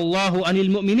رَضِيَ اللَّهُ عَنِ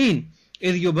الْمُؤْمِنِينَ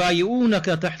إِذْ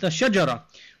يُبَايِعُونَكَ تَحْتَ الشَّجَرَةِ.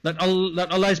 That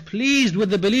Allah is pleased with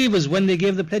the believers when they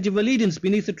gave the pledge of allegiance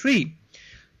beneath a tree.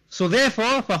 So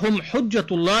therefore, فَهُمْ حُجَّةُ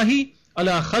اللَّهِ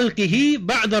عَلَى خَلْقِهِ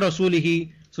بَعْدَ رَسُولِهِ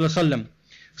صلى الله عليه وسلم.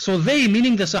 So they,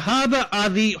 meaning the Sahaba, are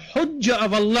the hujjah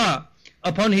of Allah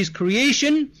upon His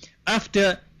creation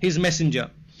after His Messenger.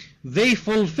 They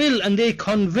fulfill and they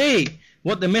convey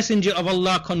what the Messenger of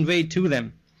Allah conveyed to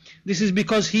them. This is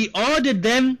because He ordered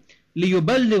them لِيُبَلِّغُ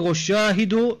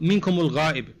الشَّاهِدُ مِنْكُمُ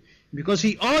الْغَائِبِ. Because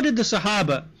He ordered the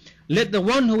Sahaba, let the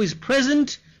one who is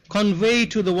present convey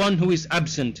to the one who is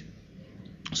absent.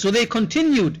 So they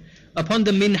continued upon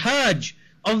the minhaj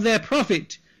of their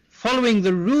Prophet, following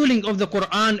the ruling of the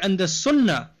Quran and the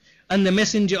Sunnah, and the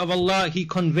Messenger of Allah, he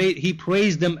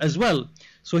praised them as well.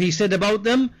 So he said about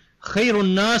them,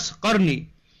 Khairun Nas Qarni.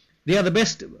 They are the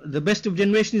best of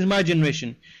generation is my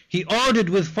generation. He ordered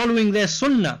with following their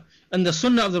Sunnah and the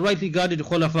Sunnah of the rightly guided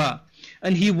Khulafa.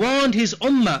 And he warned his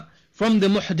Ummah from the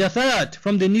muhdathat,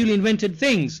 from the newly invented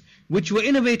things which were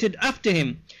innovated after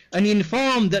him. And he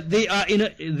informed that they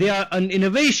are an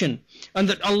innovation, and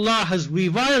that Allah has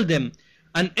reviled them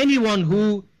and anyone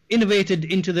who innovated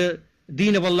into the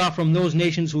deen of Allah from those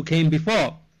nations who came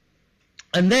before.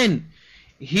 And then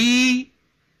he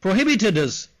prohibited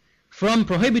us from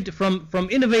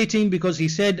innovating, because he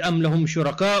said, Am lahum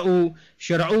shuraka'u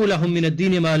shara'u lahum min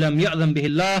ad-din ma lam ya'zam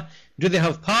bihi Allah. Do they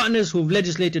have partners who've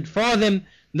legislated for them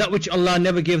that which Allah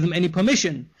never gave them any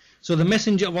permission? So the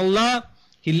Messenger of Allah,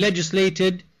 he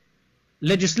legislated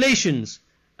legislations,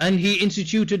 and he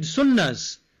instituted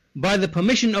sunnahs by the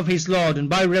permission of his Lord and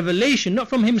by revelation, not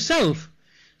from himself,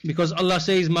 because Allah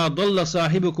says, مَا ضَلَّ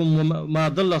صَاحِبُكُمْ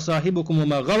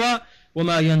وَمَا غَوَى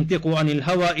وَمَا يَنْتِقُ عَنِ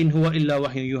الْهَوَى إِنْ هُوَ إِلَّا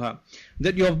وَحْيٌ يُوحَى.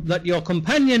 That your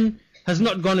companion has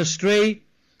not gone astray,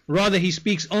 rather he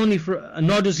speaks only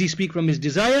nor does he speak from his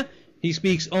desire, he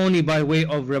speaks only by way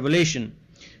of revelation.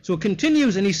 So it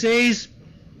continues, and he says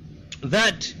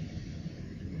that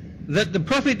the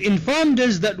Prophet informed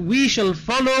us that we shall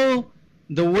follow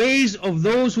the ways of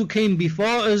those who came before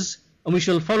us, and we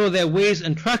shall follow their ways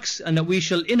and tracks, and that we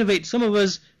shall innovate, some of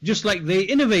us, just like they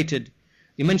innovated.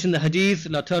 He mentioned the hadith,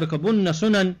 لَا تَرْكَبُنَّ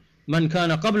سُنَنْ مَنْ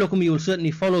كَانَ قَبْلَكُمْ, you will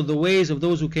certainly follow the ways of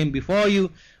those who came before you.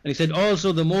 And he said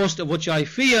also, the most of which I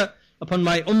fear upon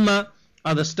my ummah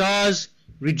are the stars,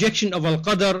 rejection of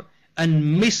al-qadr,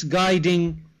 and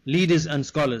misguiding leaders and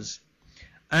scholars.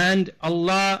 And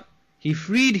Allah, He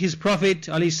freed His Prophet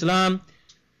ﷺ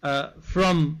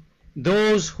from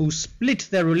those who split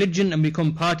their religion and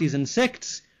become parties and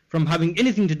sects, from having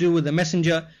anything to do with the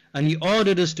Messenger, and He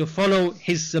ordered us to follow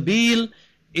His sabil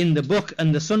in the book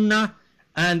and the Sunnah.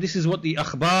 And this is what the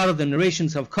akhbar, the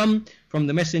narrations, have come from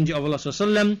the Messenger of Allah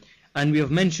ﷺ, and we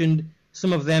have mentioned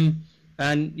some of them,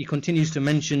 and he continues to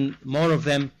mention more of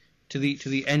them to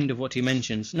the end of what he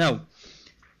mentions. Now,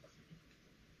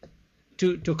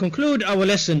 to conclude our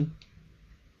lesson,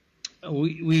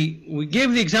 we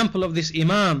gave the example of this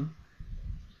Imam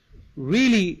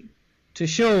really to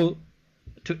show,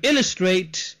 to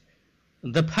illustrate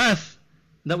the path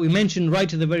that we mentioned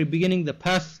right at the very beginning, the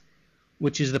path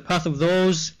which is the path of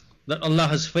those that Allah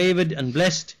has favored and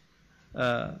blessed,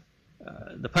 the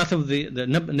path of the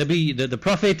Nabi, the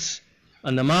prophets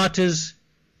and the martyrs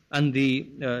and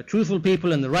the truthful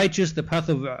people and the righteous, the path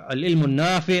of al-ilm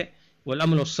al-nafi'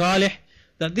 wal-amal al-salih,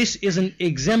 that this is an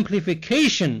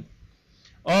exemplification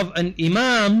of an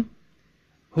Imam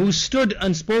who stood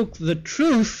and spoke the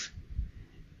truth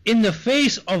in the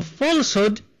face of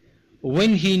falsehood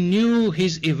when he knew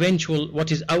what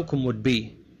his outcome would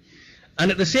be. And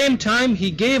at the same time,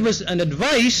 he gave us an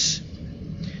advice.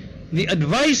 The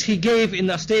advice he gave in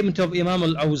that statement of Imam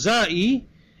al-Awza'i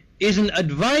is an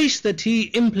advice that he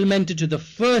implemented to the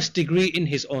first degree in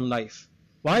his own life.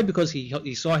 Why? Because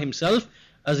he saw himself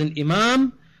as an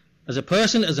Imam, as a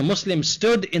person, as a Muslim,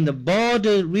 stood in the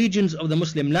border regions of the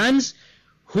Muslim lands,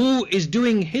 who is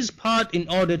doing his part in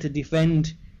order to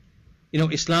defend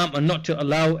Islam and not to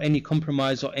allow any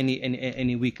compromise or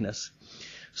any weakness.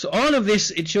 So all of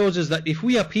this, it shows us that if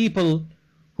we are people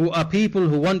who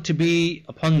want to be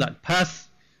upon that path,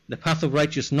 the path of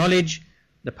righteous knowledge,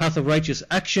 the path of righteous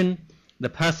action, the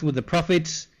path with the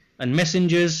prophets and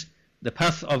messengers, the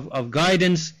path of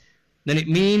guidance, then it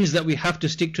means that we have to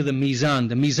stick to the mizan.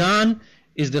 The mizan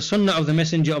is the sunnah of the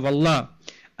Messenger of Allah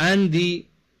and the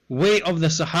way of the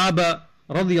Sahaba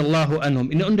radiyallahu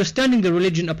anhum, in understanding the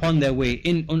religion upon their way,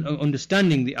 in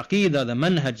understanding the aqidah, the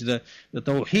manhaj, the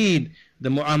tawheed, the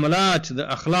mu'amalat, the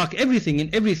akhlaq,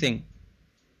 everything.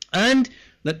 And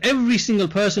that every single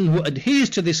person who adheres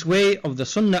to this way of the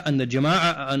sunnah and the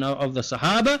jama'ah and of the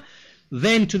Sahaba,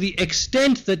 then to the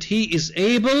extent that he is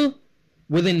able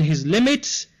within his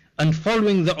limits and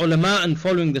following the ulama and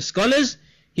following the scholars,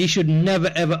 he should never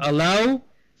ever allow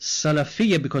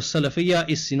Salafiyyah, because Salafiyyah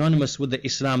is synonymous with the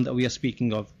Islam that we are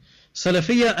speaking of.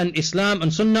 Salafiyyah and Islam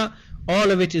and Sunnah,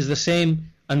 all of it is the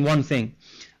same and one thing.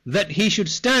 That he should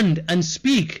stand and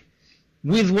speak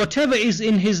with whatever is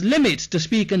in his limits to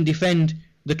speak and defend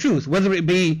the truth, whether it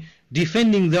be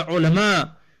defending the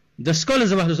ulama, the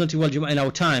scholars of Ahlul Sunnah wal Jama'ah in our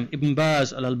time, Ibn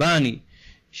Baz, Al-Albani,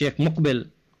 Sheikh Muqbil,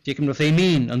 Sheikh Ibn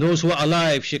Uthaymeen, and those who are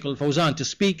alive, Sheikh Al-Fawzan, to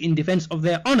speak in defense of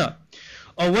their honor,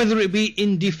 or whether it be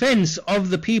in defense of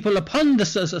the people upon the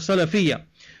Salafiyyah,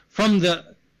 from the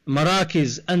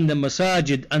Marakiz and the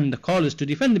Masajid and the callers, to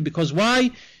defend them. Because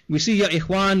why? We see, ya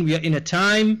Ikhwan, we are in a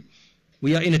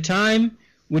time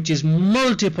which is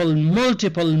multiple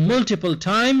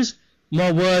times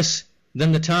more worse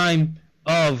than the time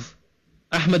of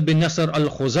Ahmad bin Nasr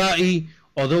al-Khuzai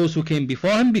or those who came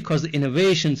before him, because the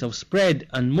innovations have spread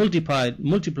and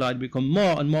multiplied, become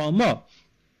more and more and more.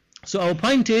 So our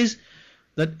point is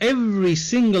that every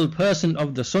single person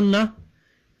of the Sunnah,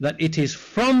 that it is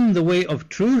from the way of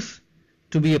truth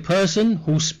to be a person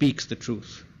who speaks the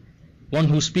truth. One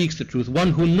who speaks the truth,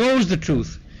 one who knows the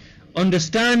truth,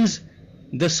 understands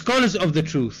the scholars of the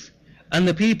truth, and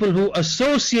the people who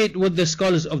associate with the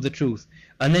scholars of the truth,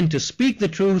 and then to speak the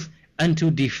truth and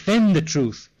to defend the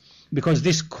truth. Because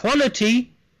this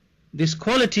quality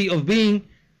of being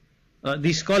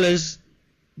these scholars,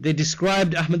 they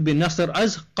described Ahmad bin Nasr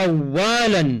as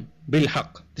qawwalan bil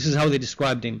haqq. This is how they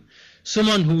described him.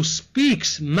 someone who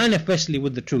speaks manifestly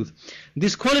with the truth.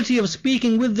 This quality of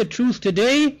speaking with the truth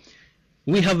today,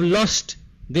 we have lost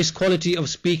this quality of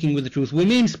speaking with the truth. We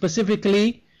mean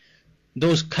specifically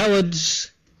those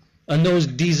cowards and those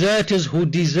deserters who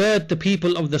desert the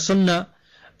people of the Sunnah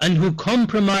and who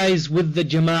compromise with the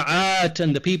Jama'at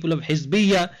and the people of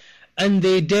Hizbiyyah, and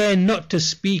they dare not to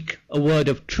speak a word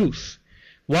of truth.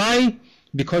 Why?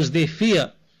 Because they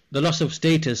fear the loss of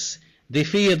status, they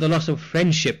fear the loss of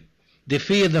friendship, they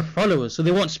fear the followers. So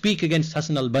they won't speak against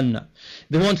Hassan al-Banna,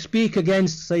 they won't speak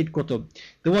against Sayyid Qutb,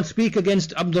 they won't speak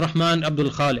against Abdul Rahman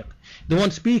Abdul Khaliq, they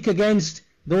won't speak against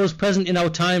those present in our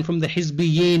time from the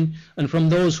Hizbiyyin and from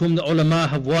those whom the ulama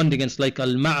have warned against, like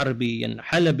Al-Ma'rabi and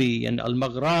Halabi and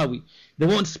Al-Maghrawi. They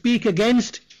won't speak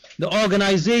against the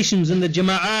organizations and the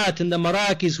Jama'at and the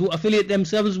Marakis who affiliate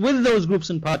themselves with those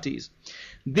groups and parties.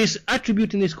 This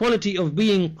attribute and this quality of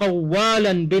being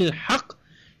qawwalan bil haqq,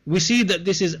 we see that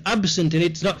this is absent and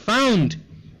it's not found.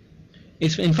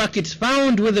 In fact, it's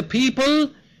found with the people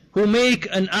who make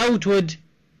an outward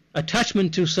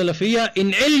attachment to Salafiyyah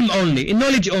in ilm only, in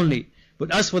knowledge only.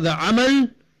 But as for the amal,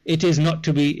 it is not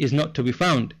to be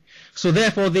found. So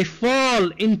therefore they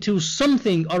fall into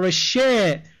something or a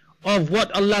share of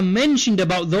what Allah mentioned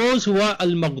about those who are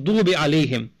al-maghdubi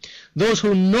alayhim, those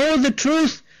who know the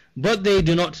truth but they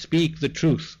do not speak the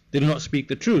truth. They do not speak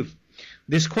the truth.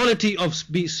 This quality of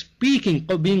speaking,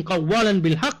 of being qawwalan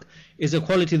bil haqq, is a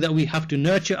quality that we have to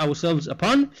nurture ourselves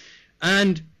upon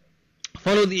and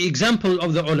follow the example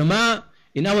of the ulama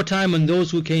in our time and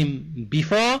those who came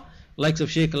before, likes of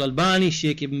Shaykh al-Albani,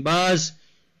 Shaykh Ibn Baz.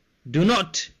 Do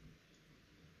not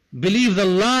believe the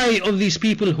lie of these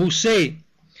people who say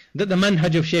that the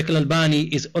manhaj of Shaykh al-Albani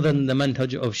is other than the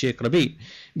manhaj of Shaykh Rabi.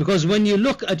 Because when you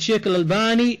look at Shaykh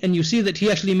al-Albani and you see that he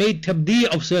actually made tabdi'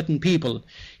 of certain people,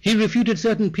 he refuted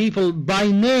certain people by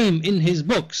name in his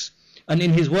books and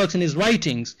in his works and his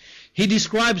writings. He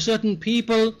described certain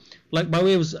people, like by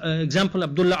way of example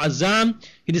Abdullah Azzam,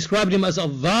 he described him as a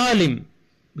zalim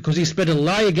because he spread a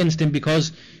lie against him,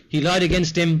 because he lied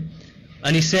against him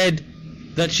and he said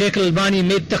that Shaykh al-Albani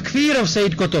made takfir of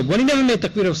Sayyid Qutb when he never made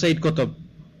takfir of Sayyid Qutb.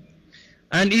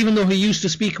 And even though he used to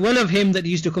speak well of him, that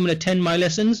he used to come and attend my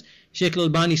lessons, Shaykh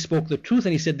al-Albani spoke the truth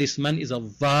and he said this man is a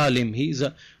zalim, he is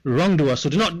a wrongdoer. So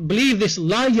do not believe this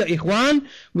lie, ya ikhwan,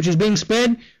 which is being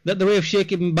spread, that the way of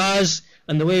Shaykh Ibn Baz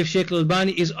and the way of Shaykh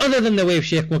al-Albani is other than the way of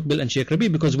Shaykh Muqbil and Shaykh Rabi.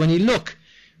 Because when you look,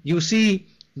 you see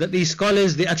that these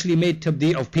scholars, they actually made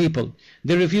tabdi' of people.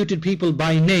 They refuted people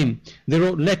by name, they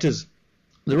wrote letters,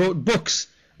 they wrote books,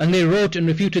 and they wrote and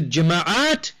refuted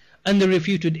jama'at, and they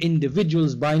refuted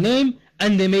individuals by name,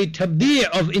 and they made tabdi'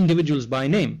 of individuals by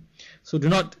name. So do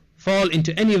not fall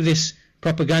into any of this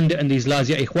propaganda and these lies,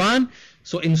 ya ikhwan.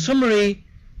 So in summary,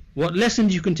 what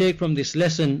lessons you can take from this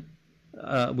lesson,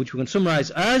 which we can summarize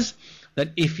as,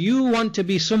 that if you want to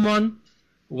be someone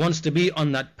who wants to be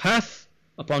on that path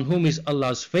upon whom is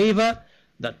Allah's favor,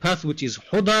 that path which is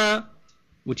huda,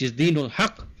 which is deenul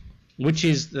haqq, which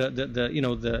is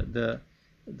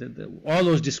all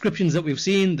those descriptions that we've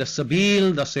seen, the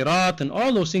sabil, the sirat, and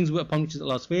all those things upon which is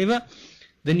Allah's favor,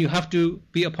 then you have to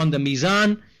be upon the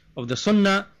mizan of the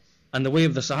sunnah and the way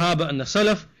of the sahaba and the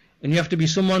salaf, and you have to be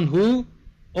someone who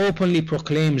openly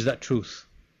proclaims that truth,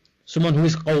 someone who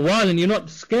is qawwal, and you're not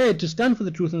scared to stand for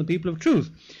the truth and the people of truth,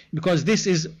 because this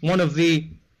is one of the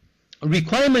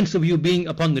requirements of you being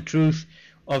upon the truth,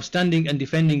 of standing and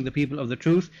defending the people of the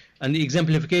truth. And the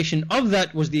exemplification of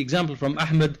that was the example from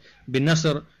Ahmad bin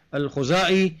Nasr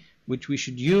al-Khuzai, which we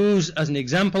should use as an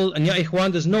example. And ya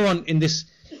ikhwan, there's no one in this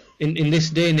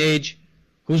day and age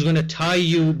who's going to tie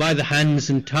you by the hands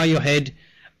and tie your head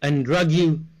and drag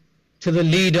you to the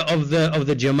leader of the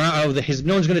jama'ah, of the hizb.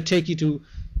 No one's going to take you to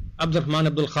Abdul Rahman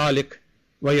Abdul Khaliq,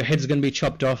 where your head's going to be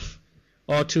chopped off,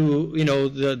 or to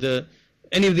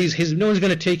any of these hizb. No one's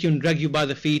going to take you and drag you by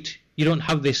the feet. You don't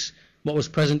have this, what was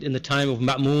present in the time of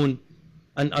Ma'mun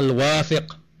and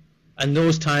Al-Wathiq and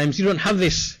those times. You don't have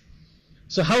this.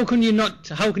 So how can you not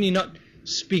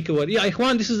speak a word? Ya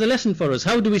ikhwan, this is a lesson for us.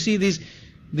 How do we see these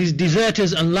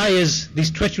deserters and liars,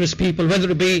 these treacherous people, whether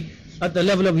it be at the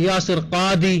level of Yasir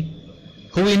Qadi,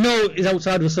 who we know is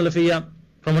outside of Salafiyyah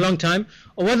from a long time,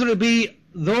 or whether it be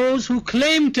those who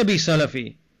claim to be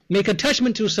Salafi, make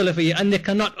attachment to Salafiyyah, and they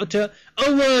cannot utter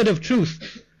a word of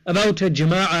truth about a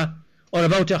jama'ah, or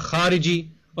about a khariji,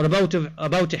 or about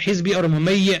a hizbi or a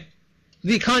mumayyi'.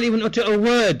 They can't even utter a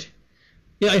word.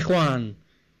 Ya ikhwan,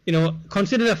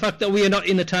 consider the fact that we are not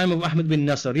in the time of Ahmad bin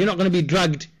Nasr. You're not going to be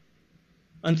dragged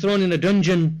and thrown in a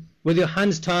dungeon with your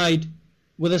hands tied,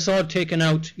 with a sword taken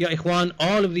out. Ya ikhwan,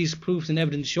 all of these proofs and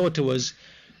evidence show to us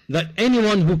that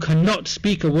anyone who cannot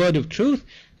speak a word of truth,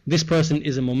 this person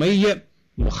is a mumayyi',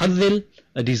 mukhadhil,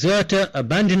 a deserter,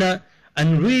 abandoner,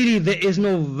 and really there is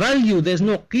no value, there's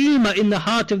no qima in the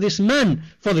heart of this man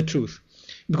for the truth.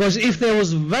 Because if there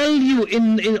was value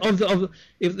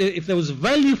if there was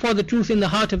value for the truth in the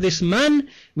heart of this man,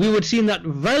 we would see that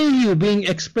value being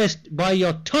expressed by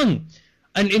your tongue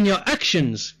and in your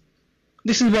actions.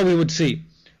 This is what we would see,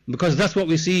 because that's what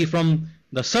we see from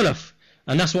the Salaf,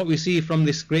 and that's what we see from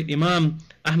this great Imam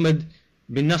Ahmad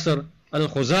bin Nasr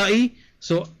al-Khuzai.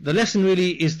 So the lesson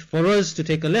really is for us to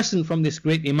take a lesson from this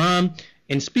great Imam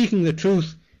in speaking the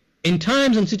truth in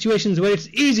times and situations where it's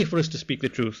easy for us to speak the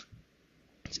truth.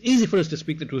 It's easy for us to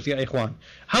speak the truth, ya ikhwan.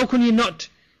 How can you not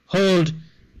hold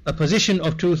a position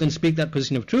of truth and speak that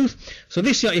position of truth? So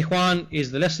this, ya ikhwan,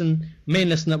 is the main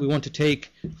lesson that we want to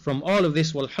take from all of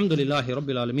this. Walhamdulillahi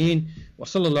Rabbil Alameen. Wa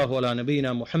sallallahu ala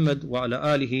nabiyyina Muhammad wa ala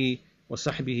alihi wa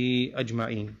sahbihi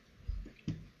ajma'een.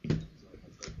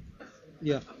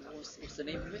 Yeah. What's the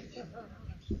name of it?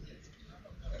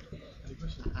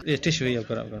 Yeah, tissue here, I've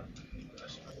got it.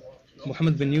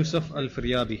 Muhammad bin Yusuf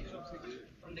al-Firyabi.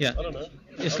 Yeah.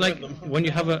 It's like when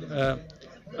you have a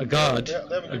guard,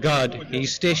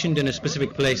 he's stationed in a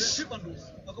specific place,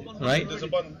 right?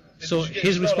 So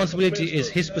his responsibility is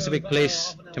his specific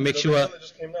place to make sure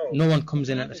no one comes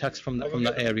in and attacks from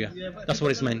that area. That's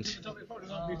what it's meant,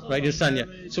 right? You understand? Yeah.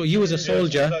 So you as a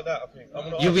soldier,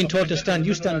 you've been told to stand.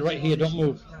 You stand right here, don't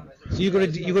move. So you got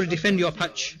to defend your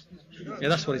patch. Yeah,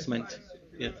 that's what it's meant.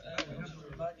 Yeah.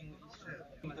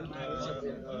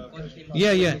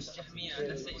 Yeah.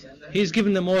 He's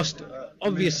given the most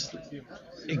obvious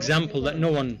example that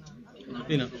no one,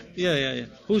 Yeah.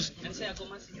 Who's?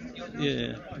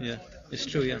 Yeah. It's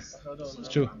true. Yeah, it's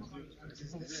true.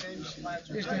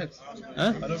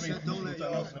 Huh?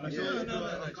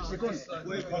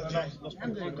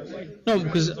 No,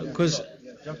 because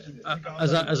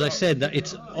as I said, that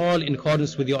it's all in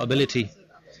accordance with your ability.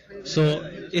 So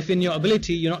if in your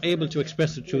ability you're not able to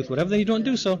express the truth, whatever, then you don't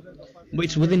do so. But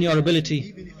it's within your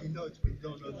ability.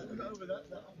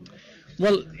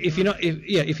 Well, if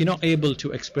you're not able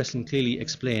to express and clearly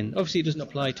explain, obviously it doesn't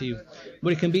apply to you.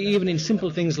 But it can be even in simple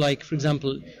things like, for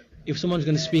example, if someone's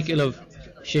going to speak ill of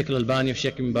Sheikh Al-Albani or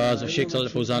Sheikh Ibn Baz or Sheikh Salih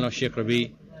Al-Fawzan or Sheikh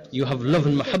Rabi, you have love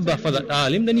and mahabbah for that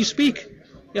alim, then you speak.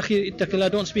 Ya akhi, ittaqillah,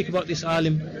 don't speak about this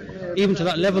alim. Even to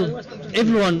that level,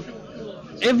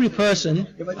 every person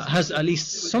has at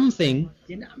least something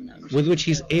with which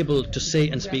he's able to say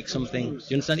and speak something.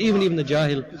 You understand? Even the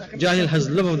Jahil has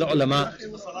love of the ulama,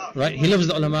 right? He loves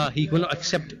the ulama. He will not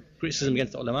accept criticism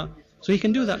against the ulama, so he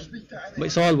can do that. But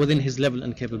it's all within his level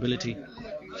and capability.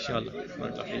 Inshallah.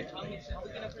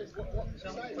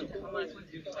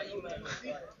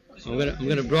 I'm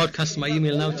gonna broadcast my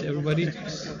email now to everybody.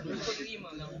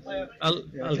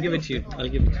 I'll give it to you.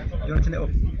 You want to turn it off?